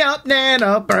burning up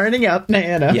Nana.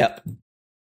 Yep.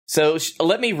 So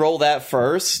let me roll that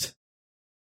first.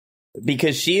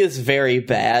 Because she is very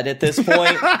bad at this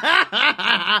point.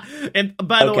 And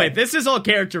by the Okay. way, this is all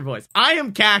character voice. I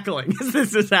am cackling as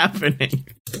this is happening.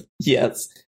 Yes.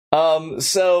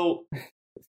 So...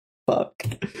 Fuck.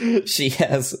 She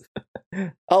has...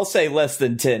 I'll say less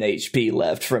than 10 HP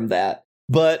left from that.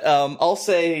 But I'll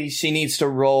say she needs to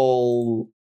roll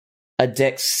a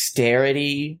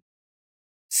dexterity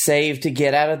save to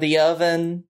get out of the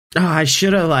oven. Oh, I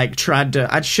should have tried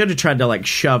to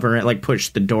shove her and like push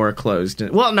the door closed.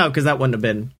 Well, no, because that wouldn't have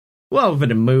been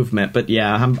a movement. But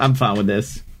yeah, I'm fine with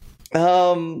this.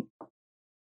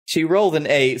 She rolled an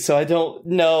 8, so I don't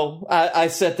know. I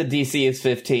set the DC as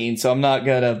 15, so I'm not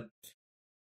gonna.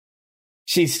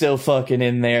 She's still fucking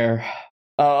in there.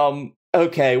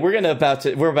 Okay, we're about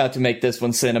to make this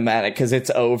one cinematic because it's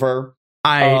over.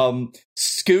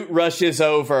 Scoot rushes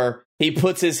over. He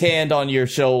puts his hand on your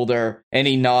shoulder, and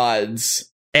he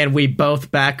nods. And we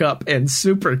both back up and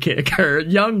super kick her,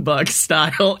 Young Buck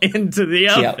style, into the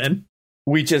oven.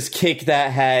 We just kick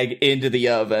that hag into the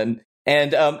oven.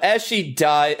 And as she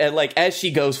as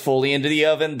she goes fully into the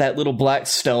oven, that little black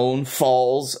stone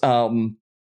falls out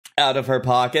of her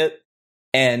pocket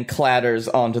and clatters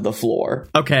onto the floor.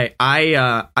 Okay,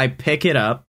 I pick it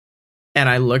up, and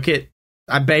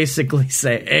I basically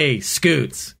say, "Hey,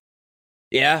 Scoots.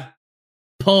 Yeah?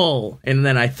 Pull," and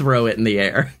then I throw it in the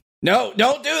air. No,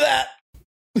 don't do that!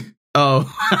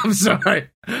 Oh, I'm sorry.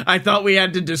 I thought we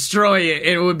had to destroy it.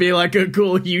 It would be like a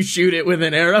cool you shoot it with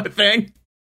an arrow thing.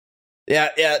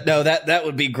 Yeah, no, that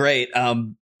would be great.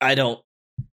 I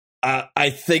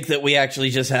think that we actually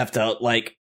just have to,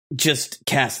 just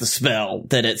cast the spell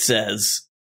that it says.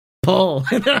 Pull,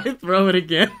 and then I throw it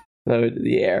again. Throw it in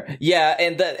the air. Yeah,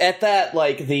 and at that,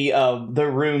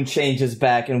 the room changes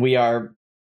back, and we are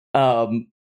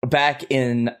back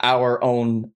in our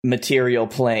own material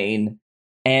plane,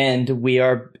 and we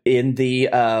are in the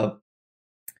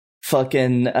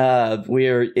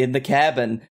we're in the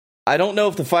cabin. I don't know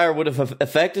if the fire would have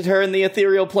affected her in the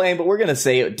ethereal plane, but we're gonna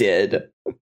say it did.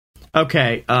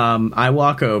 Okay, I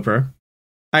walk over.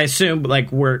 I assume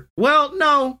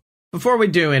no. Before we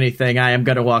do anything, I am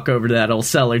gonna walk over to that old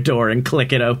cellar door and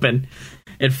click it open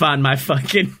and find my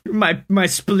fucking my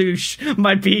sploosh,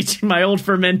 my peach, my old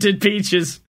fermented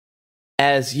peaches.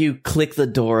 As you click the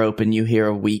door open, you hear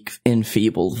a weak,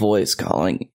 enfeebled voice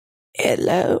calling,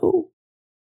 "Hello?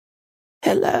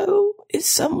 Hello? Is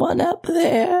someone up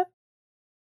there?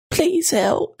 Please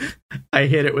help." I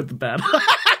hit it with the battle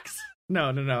axe. No,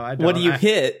 I don't. What do you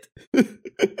hit?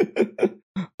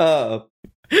 I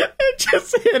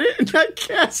just hit it and I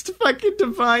cast fucking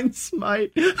Divine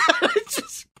Smite. I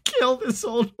just kill this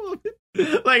old woman.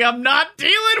 Like, I'm not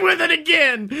dealing with it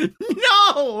again.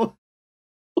 No!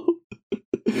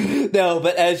 No,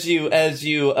 but as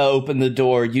you open the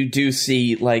door, you do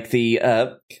see,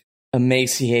 the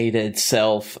emaciated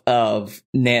self of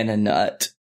Nana Nut.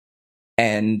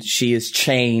 And she is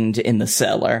chained in the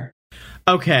cellar.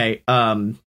 Okay,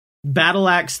 battle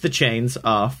axe the chains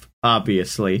off,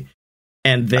 obviously.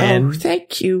 And then... Oh,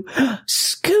 thank you.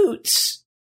 Scoots,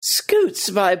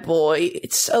 my boy.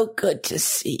 It's so good to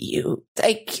see you.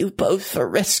 Thank you both for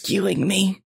rescuing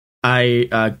me.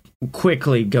 I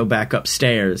quickly go back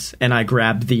upstairs, and I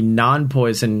grab the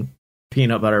non-poison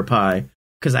peanut butter pie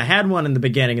because I had one in the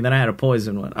beginning and then I had a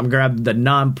poison one. I'm grabbing the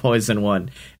non-poison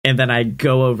one, and then I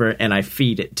go over and I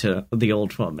feed it to the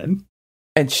old woman.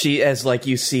 And she, as like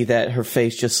you see that, her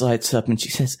face just lights up and she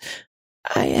says,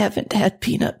 I haven't had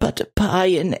peanut butter pie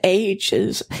in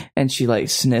ages. And she like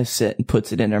sniffs it and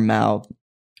puts it in her mouth.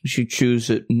 She chews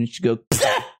it and she goes,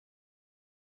 Pah!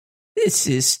 This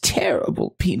is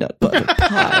terrible peanut butter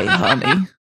pie, honey.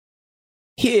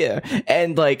 Here.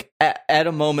 And like at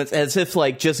a moment, as if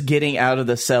like just getting out of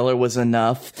the cellar was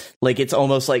enough, like it's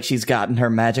almost like she's gotten her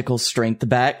magical strength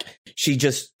back. She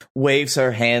just waves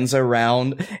her hands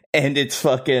around and it's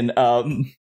fucking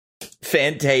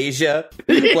Fantasia.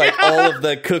 Like all of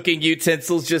the cooking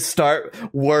utensils just start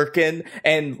working,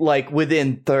 and like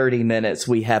within 30 minutes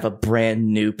we have a brand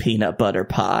new peanut butter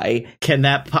pie. Can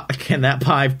that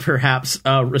pie perhaps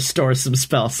restore some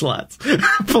spell slots?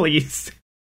 Please.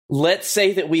 Let's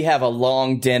say that we have a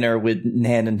long dinner with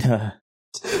Nana Nut.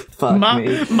 Fuck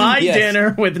me. My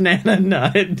dinner with Nana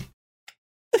Nut.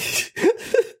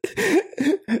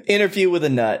 Interview with a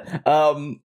nut.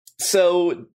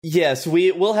 So yes,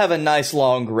 we'll have a nice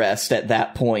long rest at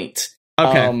that point.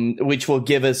 Okay. Which will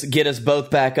get us both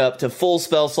back up to full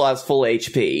spell slots, full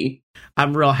HP.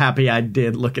 I'm real happy I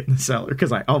did look in the cellar,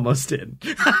 because I almost did.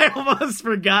 I almost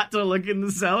forgot to look in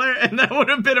the cellar, and that would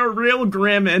have been a real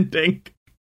grim ending.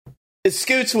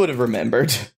 Scoots would have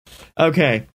remembered.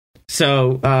 Okay,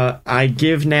 so I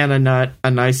give Nana Nut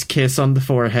a nice kiss on the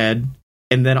forehead,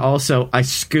 and then also I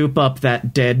scoop up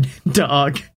that dead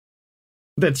dog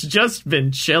that's just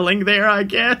been chilling there, I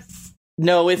guess.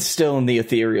 No, it's still in the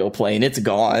ethereal plane. It's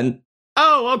gone.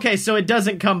 Oh, okay, so it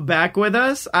doesn't come back with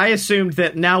us? I assumed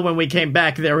that now when we came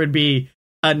back, there would be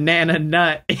a Nana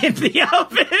Nut in the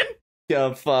oven.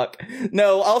 Oh, fuck.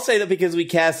 No, I'll say that because we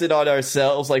cast it on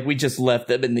ourselves, like, we just left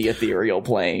them in the ethereal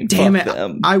plane. Damn fuck it.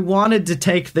 them. I wanted to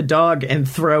take the dog and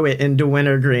throw it into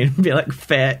Wintergreen and be like,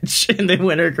 fetch, and then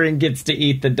Wintergreen gets to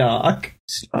eat the dog.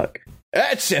 Fuck.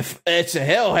 That's a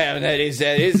hellhound, that is.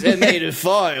 It's made of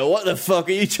fire. What the fuck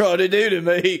are you trying to do to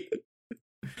me?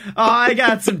 Oh, I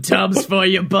got some tubs for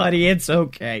you, buddy. It's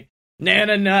okay.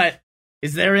 Nana Nut,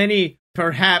 is there any,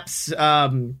 perhaps,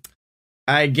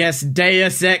 I guess,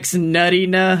 Deus Ex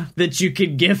Nuttina that you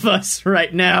could give us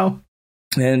right now?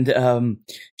 And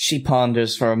she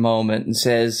ponders for a moment and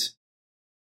says,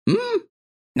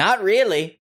 not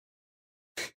really.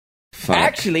 Fuck.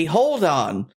 Actually, hold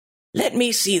on. Let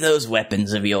me see those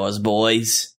weapons of yours,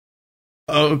 boys.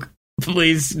 Oh,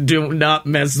 please do not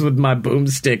mess with my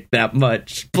boomstick that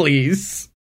much, please.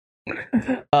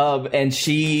 And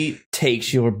she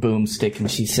takes your boomstick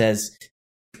and she says,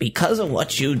 because of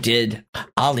what you did,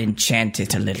 I'll enchant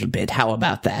it a little bit. How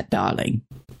about that, darling?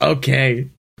 Okay.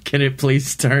 Can it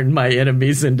please turn my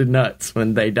enemies into nuts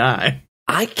when they die?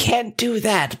 I can't do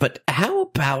that, but how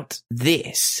about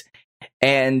this?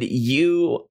 And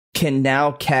you can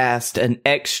now cast an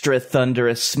extra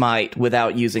thunderous smite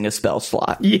without using a spell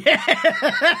slot. Yeah!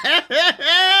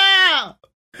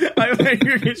 I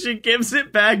think she gives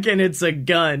it back and it's a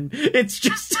gun. It's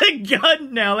just a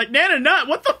gun now. Like, Nana Nut,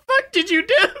 what the fuck did you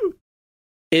do?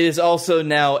 It is also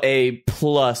now a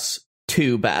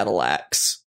 +2 battle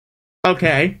axe.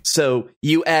 Okay. So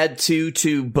you add 2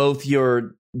 to both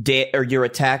your your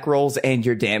attack rolls and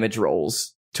your damage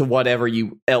rolls to whatever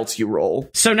else you roll.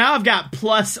 So now I've got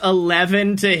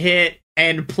 +11 to hit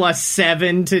and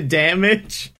 +7 to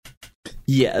damage.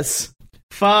 Yes.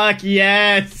 Fuck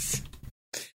yes.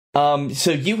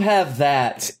 So you have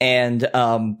that, and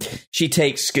she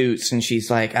takes Scoots and she's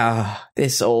like,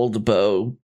 this old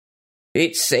bow.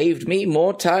 It saved me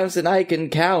more times than I can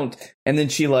count. And then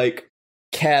she like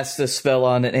casts a spell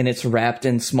on it and it's wrapped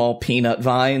in small peanut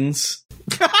vines.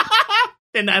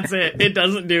 And that's it. It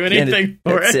doesn't do anything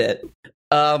for that's it.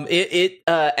 It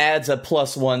adds a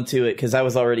 +1 to it because I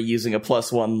was already using a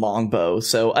 +1 longbow.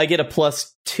 So I get a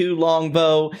 +2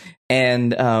 longbow,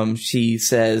 and she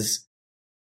says,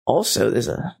 also, there's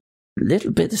a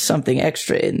little bit of something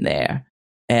extra in there.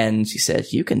 And she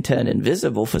says, you can turn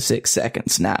invisible for 6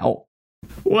 seconds now.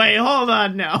 Wait, hold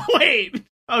on now. Wait.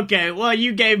 Okay, well,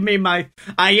 you gave me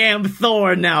I am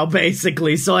Thor now,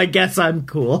 basically, so I guess I'm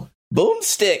cool.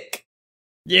 Boomstick.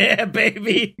 Yeah,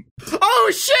 baby.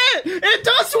 Oh, shit! It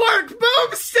does work!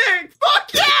 Boomstick!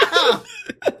 Fuck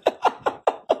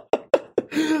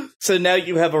yeah! So now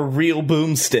you have a real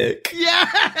boomstick.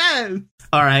 Yes!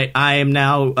 Alright, I am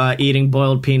now eating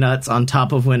boiled peanuts on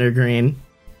top of Wintergreen.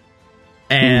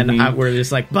 And we're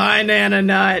just like, bye, Nana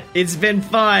Nut. It's been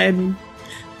fun.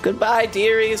 Goodbye,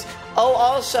 dearies. Oh,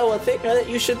 also, a thing that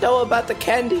you should know about the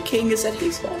Candy King is that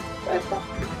he's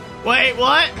Wait,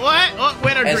 what?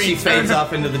 Wintergreen. As she fades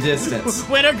off into the distance.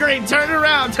 Wintergreen, turn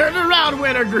around,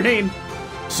 Wintergreen.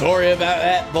 Sorry about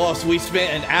that, boss. We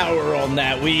spent an hour on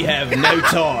that. We have no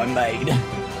time, mate.